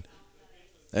Overton.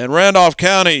 And Randolph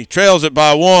County trails it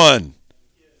by 1.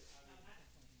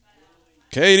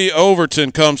 Katie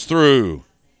Overton comes through.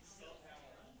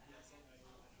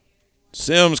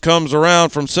 Sims comes around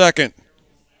from second.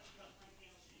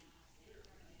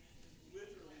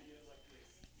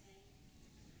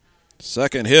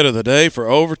 Second hit of the day for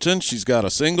Overton. She's got a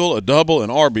single, a double,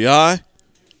 and RBI.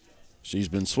 She's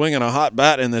been swinging a hot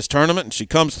bat in this tournament, and she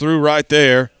comes through right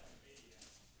there.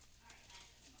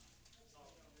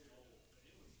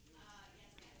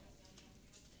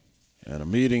 And a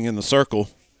meeting in the circle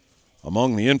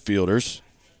among the infielders.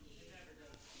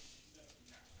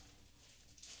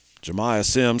 Jemiah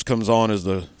Sims comes on as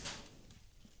the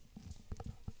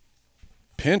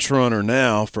pinch runner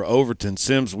now for Overton.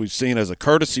 Sims we've seen as a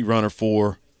courtesy runner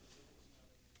for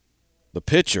the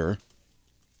pitcher,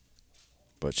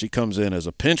 but she comes in as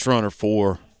a pinch runner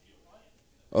for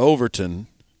Overton.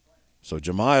 So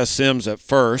Jemiah Sims at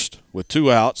first with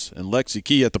 2 outs and Lexi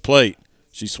Key at the plate.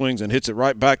 She swings and hits it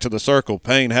right back to the circle.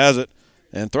 Payne has it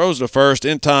and throws to first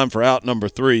in time for out number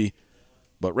 3.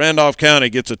 But Randolph County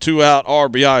gets a 2-out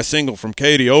RBI single from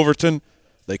Katie Overton.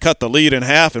 They cut the lead in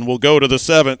half and will go to the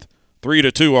 7th.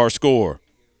 3-2 our score.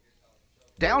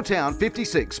 Downtown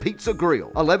 56 Pizza Grill,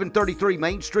 1133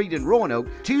 Main Street in Roanoke,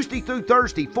 Tuesday through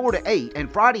Thursday 4 to 8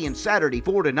 and Friday and Saturday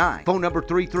 4 to 9. Phone number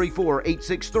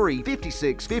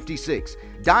 334-863-5656.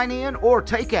 Dine-in or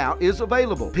takeout is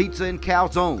available. Pizza and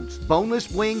calzones, boneless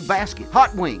wing basket,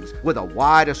 hot wings with a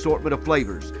wide assortment of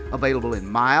flavors. Available in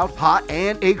mild, hot,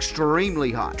 and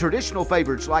extremely hot. Traditional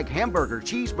favorites like hamburger,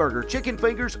 cheeseburger, chicken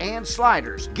fingers, and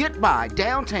sliders. Get by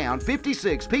Downtown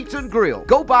 56 Pizza and Grill.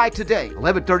 Go by today,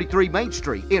 1133 Main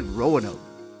Street in Roanoke.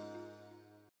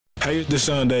 Hey, this is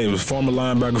Sean Davis, former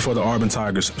linebacker for the Auburn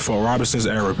Tigers for Robinson's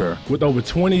Air Repair. With over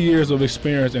 20 years of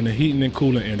experience in the heating and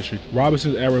cooling industry,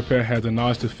 Robinson's Air Repair has the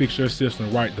knowledge to fix your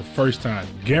system right the first time,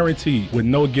 guaranteed with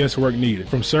no guesswork needed.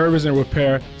 From service and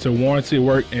repair to warranty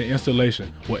work and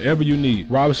installation, whatever you need,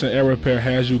 Robinson Air Repair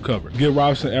has you covered. Give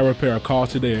Robinson Air Repair a call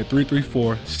today at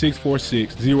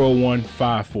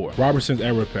 334-646-0154. Robinson's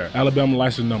Air Repair, Alabama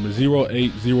license number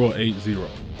 08080.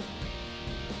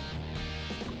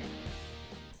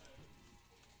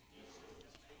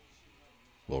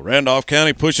 Well, Randolph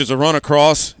County pushes a run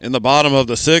across in the bottom of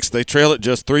the 6th. They trail it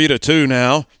just 3-2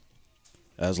 now.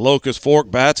 As Locust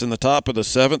Fork bats in the top of the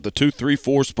 7th, the 2, 3,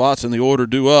 4 spots in the order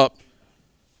due up.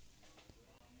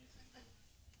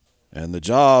 And the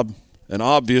job, an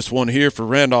obvious one here for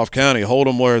Randolph County. Hold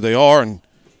them where they are and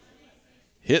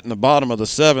hit in the bottom of the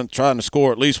 7th, trying to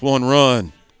score at least 1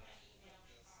 run.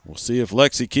 We'll see if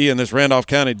Lexi Key and this Randolph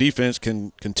County defense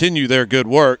can continue their good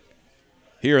work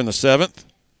here in the 7th.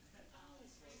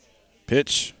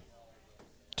 Pitch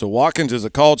to Watkins is a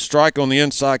called strike on the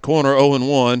inside corner,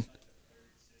 0-1.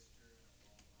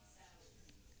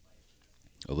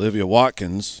 Olivia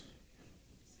Watkins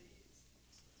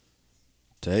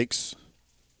takes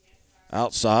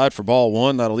outside for ball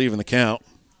 1. That'll even the count.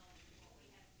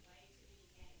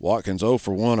 Watkins 0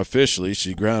 for 1 officially.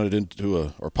 She grounded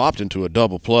into popped into a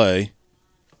double play.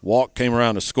 Walk came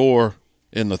around to score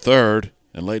in the 3rd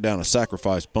and laid down a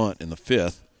sacrifice bunt in the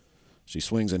 5th. She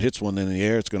swings and hits one in the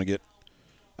air. It's going to get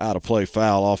out of play,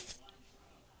 foul off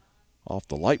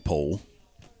the light pole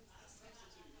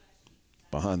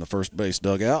behind the first base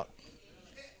dugout.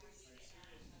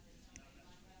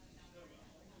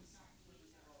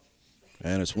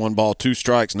 And it's 1 ball, 2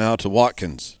 strikes now to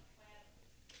Watkins.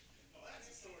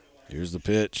 Here's the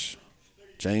pitch.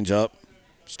 Change up.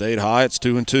 Stayed high. It's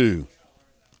 2-2.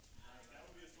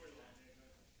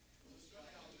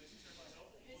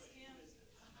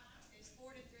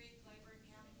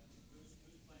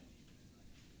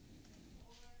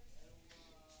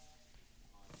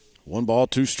 One ball,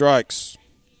 2 strikes.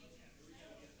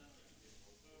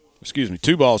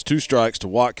 2 balls, 2 strikes to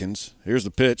Watkins. Here's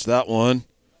the pitch. That one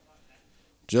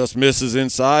just misses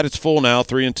inside. It's full now,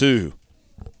 3-2.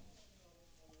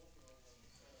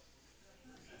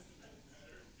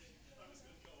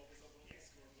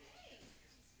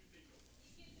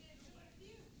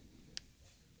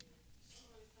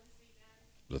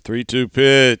 The 3-2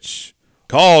 pitch.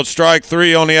 Called strike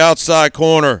 3 on the outside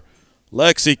corner.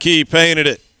 Lexi Key painted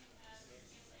it.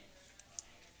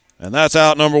 And that's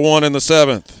out number 1 in the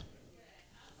 7th.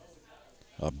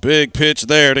 A big pitch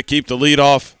there to keep the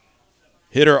leadoff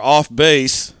hitter off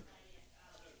base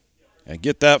and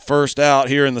get that first out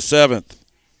here in the 7th.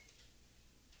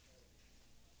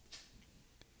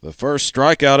 The first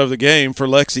strikeout of the game for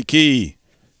Lexi Key.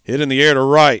 Hit in the air to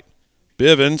right.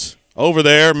 Bivens over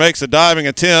there makes a diving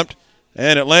attempt,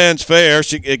 and it lands fair.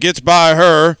 It gets by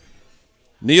her.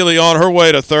 Neely on her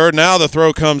way to 3rd. Now the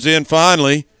throw comes in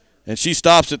finally. And she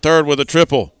stops at 3rd with a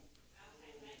triple.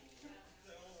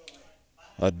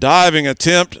 A diving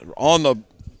attempt on the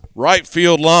right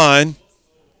field line.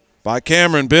 by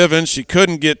Cameron Bivens. She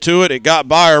couldn't get to it. It got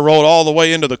by her, rolled all the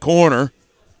way into the corner.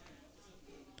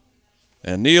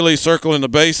 And Neely circling the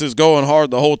bases, going hard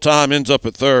the whole time, ends up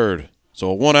at third. So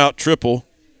a one-out triple.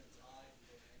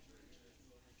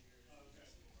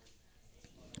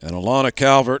 And Alana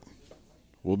Calvert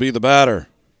will be the batter.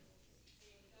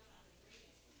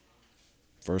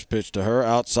 First pitch to her,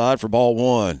 outside for ball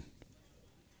one.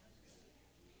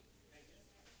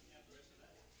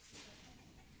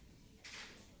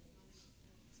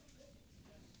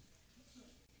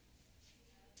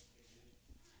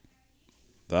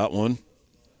 That one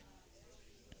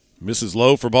misses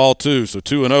low for ball two. So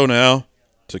 2-0 now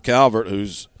to Calvert,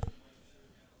 who's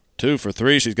 2 for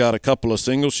 3. She's got a couple of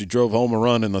singles. She drove home a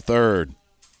run in the third.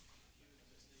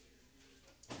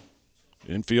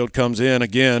 Infield comes in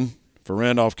again for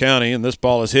Randolph County, and this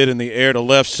ball is hit in the air to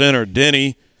left center.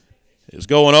 Denny is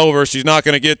going over. She's not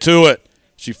going to get to it.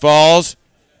 She falls.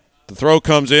 The throw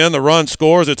comes in. The run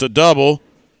scores. It's a double.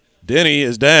 Denny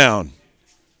is down.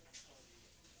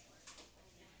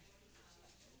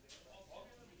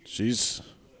 She's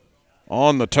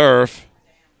on the turf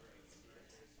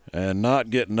and not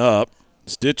getting up.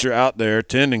 Stitcher out there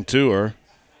tending to her.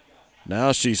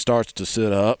 Now she starts to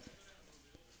sit up.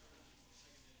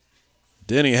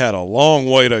 Denny had a long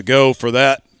way to go for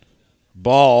that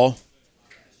ball.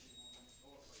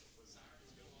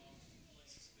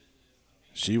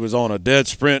 She was on a dead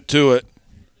sprint to it,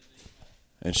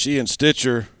 and she and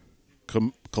Stitcher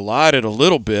collided a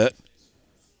little bit,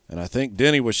 and I think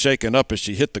Denny was shaken up as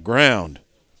she hit the ground.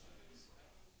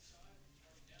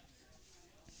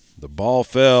 The ball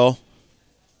fell.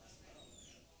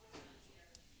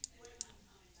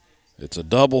 It's a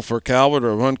double for Calvert. A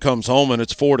run comes home, and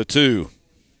it's 4-2.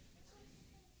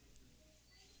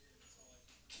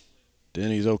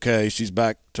 Denny's okay. She's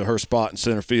back to her spot in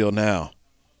center field now.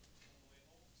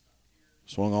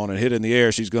 Swung on and hit in the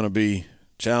air. She's going to be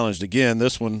challenged again.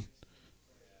 This one,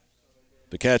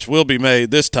 the catch will be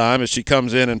made this time as she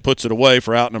comes in and puts it away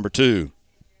for out number 2.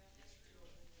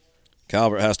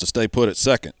 Calvert has to stay put at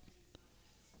second.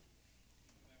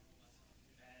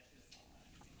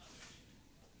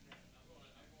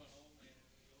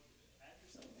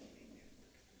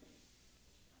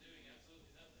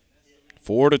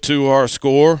 Four to 2 our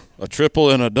score. A triple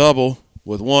and a double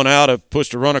with one out have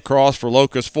pushed a run across for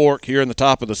Locust Fork here in the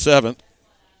top of the 7th.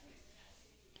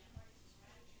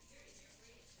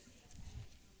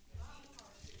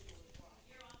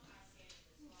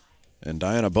 And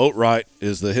Diana Boatwright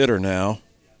is the hitter now.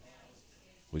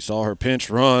 We saw her pinch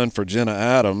run for Jenna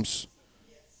Adams,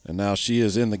 and now she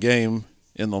is in the game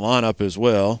in the lineup as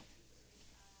well.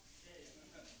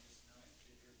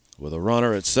 With a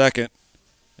runner at second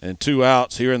and 2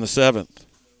 outs here in the 7th.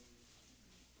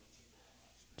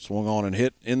 Swung on and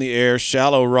hit in the air,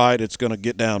 shallow right. It's going to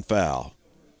get down foul.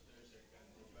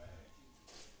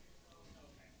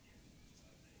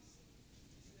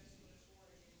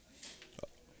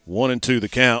 One and 2 the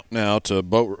count now to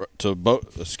Boatwright.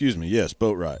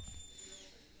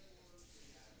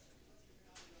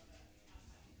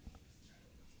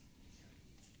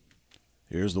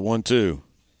 Here's the 1-2.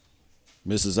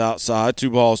 Misses outside.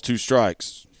 2 balls, 2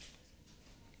 strikes.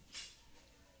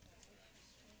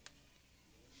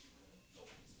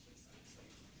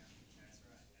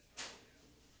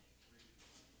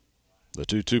 The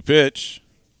 2-2 pitch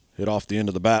hit off the end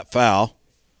of the bat, foul.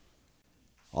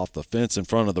 Off the fence in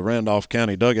front of the Randolph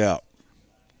County dugout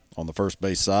on the first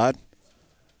base side.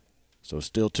 So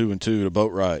still 2-2 to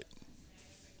Boatwright.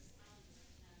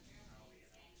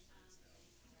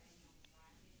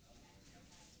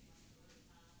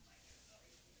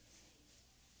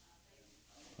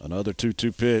 Another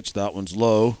 2-2 pitch. That one's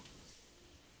low.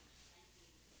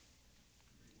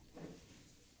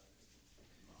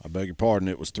 I beg your pardon,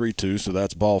 it was 3-2, so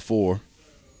that's ball 4.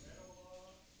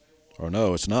 Or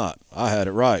no, it's not. I had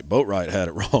it right. Boatwright had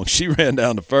it wrong. She ran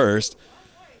down to first.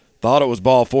 Thought it was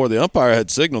ball 4. The umpire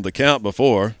had signaled the count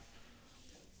before,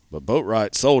 but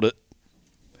Boatwright sold it.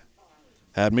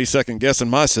 Had me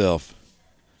second-guessing myself.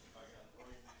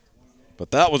 But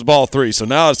that was ball 3, so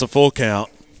now it's a full count.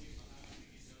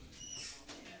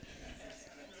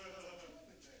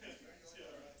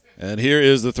 And here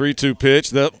is the 3-2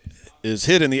 pitch that is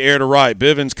hit in the air to right.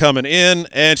 Bivens coming in,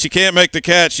 and she can't make the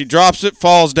catch. She drops it,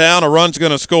 falls down. A run's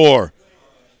going to score.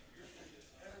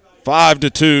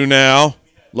 5-2 now.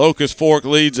 Locust Fork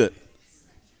leads it.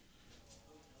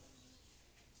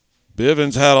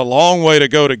 Bivens had a long way to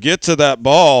go to get to that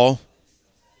ball,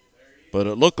 but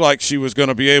it looked like she was going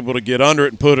to be able to get under it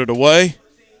and put it away.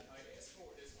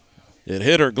 It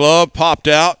hit her glove, popped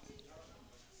out,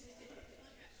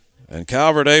 and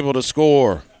Calvert able to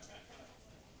score.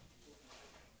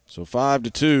 So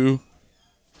 5-2.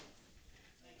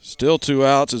 Still 2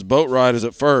 outs as Boatwright is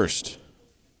at first.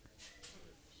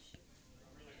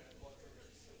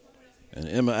 And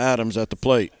Emma Adams at the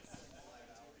plate.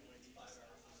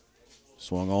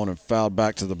 Swung on and fouled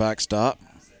back to the backstop.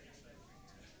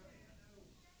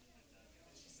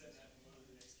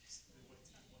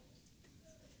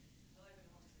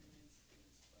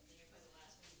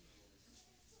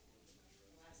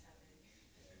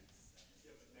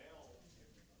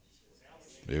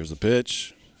 Here's the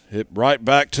pitch. Hit right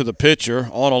back to the pitcher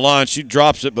on a line. She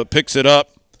drops it but picks it up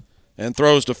and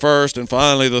throws to first. And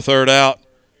finally the third out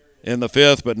in the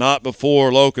fifth, but not before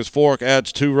Locust Fork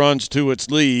adds 2 runs to its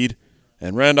lead.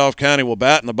 And Randolph County will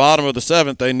bat in the bottom of the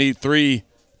 7th. They need 3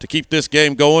 to keep this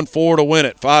game going, 4 to win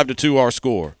it. 5-2 our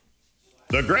score.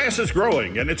 The grass is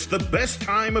growing, and it's the best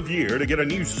time of year to get a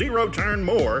new zero-turn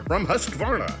mower from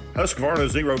Husqvarna. Husqvarna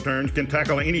Zero Turns can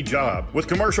tackle any job with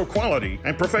commercial quality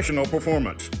and professional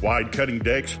performance. Wide cutting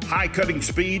decks, high cutting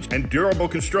speeds, and durable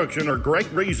construction are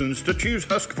great reasons to choose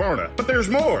Husqvarna. But there's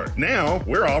more. Now,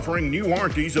 we're offering new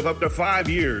warranties of up to 5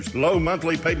 years, low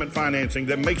monthly payment financing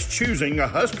that makes choosing a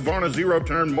Husqvarna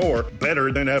Zero-Turn mower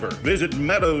better than ever. Visit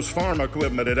Meadows Farm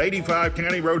Equipment at 85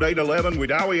 County Road 811,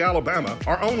 Wedowee, Alabama,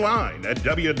 or online at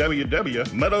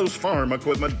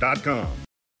www.meadowsfarmequipment.com.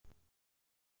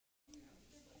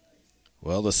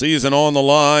 Well, the season on the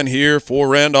line here for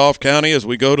Randolph County as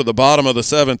we go to the bottom of the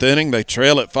 7th inning. They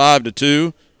trail at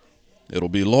 5-2. It'll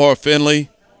be Laura Finley,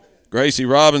 Gracie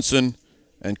Robinson,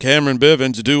 and Cameron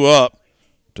Bivens due up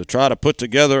to try to put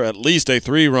together at least a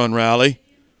 3-run rally.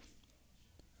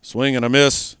 Swing and a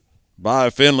miss by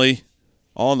Finley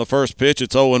on the first pitch.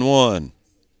 It's 0-1.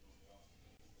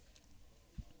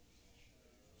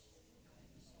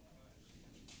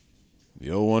 The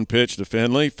 0-1 pitch to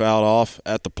Finley, fouled off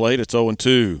at the plate. It's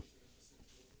 0-2.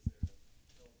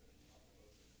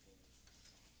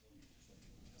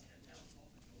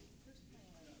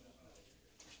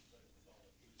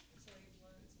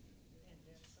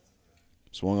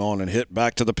 Swung on and hit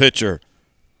back to the pitcher.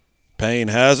 Payne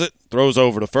has it, throws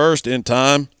over to first in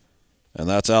time, and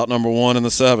that's out number 1 in the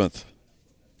 7th.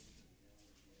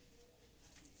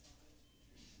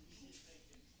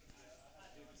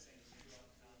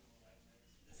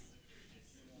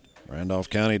 Randolph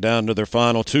County down to their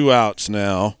final 2 outs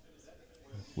now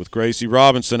with Gracie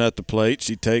Robinson at the plate.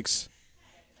 She takes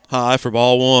high for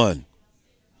ball 1.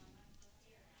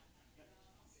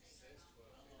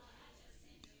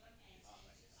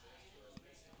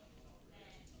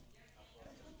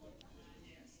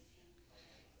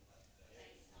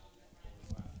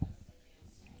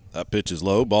 That pitch is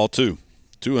low, ball 2.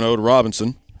 2-0 to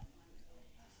Robinson.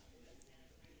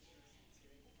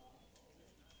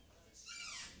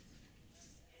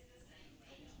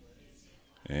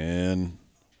 And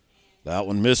that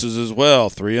one misses as well.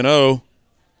 3-0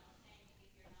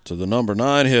 to the number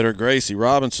 9 hitter, Gracie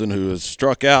Robinson, who has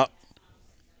struck out.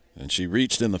 And she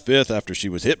reached in the 5th after she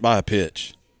was hit by a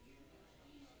pitch.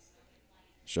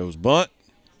 Shows bunt.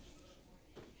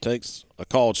 Takes a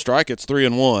called strike. It's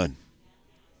 3-1.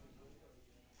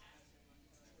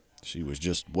 She was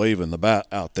just waving the bat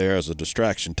out there as a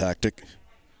distraction tactic.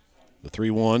 The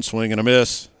 3-1, swing and a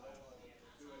miss.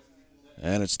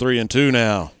 And it's 3-2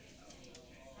 now.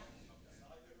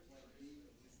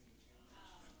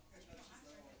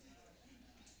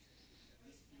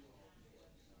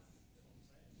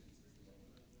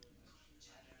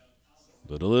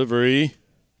 The delivery,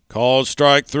 called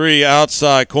strike 3,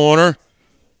 outside corner.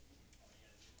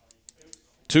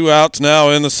 2 outs now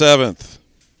in the 7th.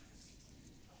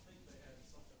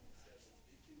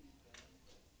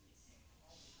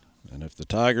 And if the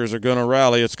Tigers are going to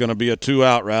rally, it's going to be a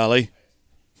 2-out rally.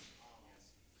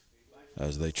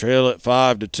 As they trail at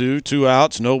 5-2, 2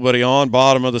 outs, nobody on,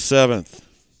 bottom of the 7th.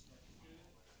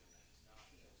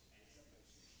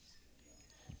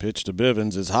 Pitch to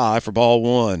Bivens is high for ball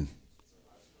 1.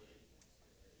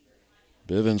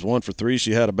 Bivens 1 for 3.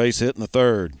 She had a base hit in the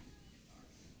 3rd.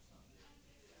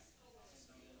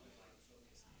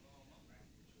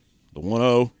 The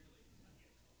 1-0.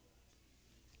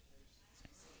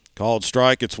 Called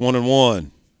strike, it's 1-1.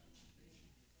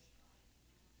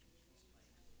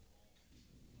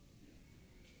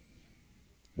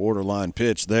 Borderline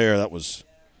pitch there. That was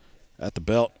at the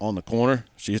belt on the corner.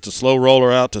 She hits a slow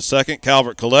roller out to second.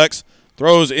 Calvert collects,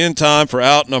 throws in time for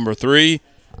out number 3,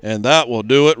 and that will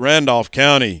do it. Randolph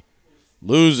County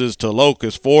loses to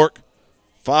Locust Fork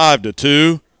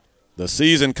 5-2. The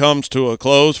season comes to a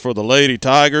close for the Lady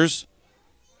Tigers.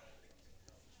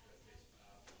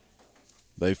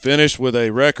 They finish with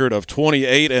a record of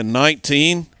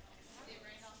 28-19.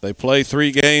 They play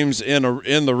 3 games in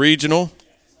the regional.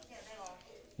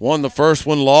 won the first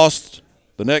one, lost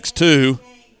the next two,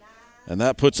 and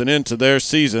that puts an end to their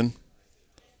season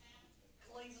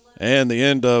and the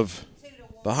end of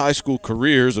the high school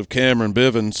careers of Cameron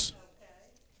Bivens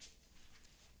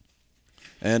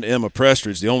and Emma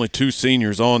Prestridge, the only two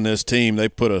seniors on this team. They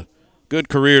put a good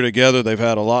career together. They've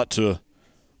had a lot to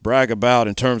brag about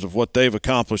in terms of what they've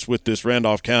accomplished with this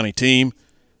Randolph County team,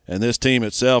 and this team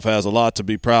itself has a lot to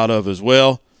be proud of as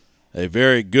well. A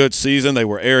very good season. They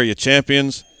were area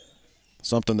champions,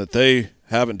 something that they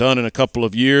haven't done in a couple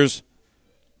of years.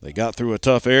 They got through a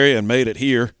tough area and made it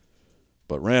here,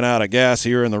 but ran out of gas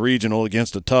here in the regional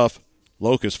against a tough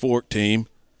Locust Fork team,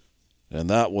 and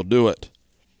that will do it.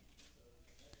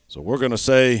 So we're going to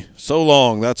say so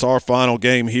long. That's our final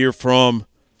game here from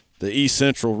the East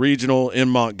Central Regional in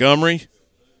Montgomery.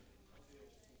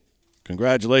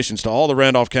 Congratulations to all the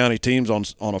Randolph County teams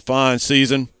on a fine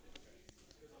season.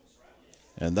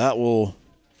 And that will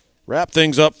wrap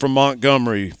things up from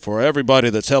Montgomery. For everybody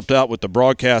that's helped out with the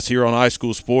broadcast here on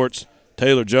iSchool Sports,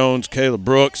 Taylor Jones, Caleb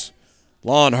Brooks,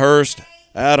 Lon Hurst,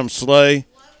 Adam Slay.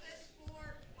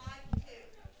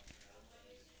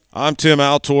 I'm Tim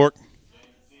Altork.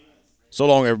 So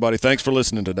long, everybody. Thanks for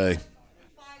listening today.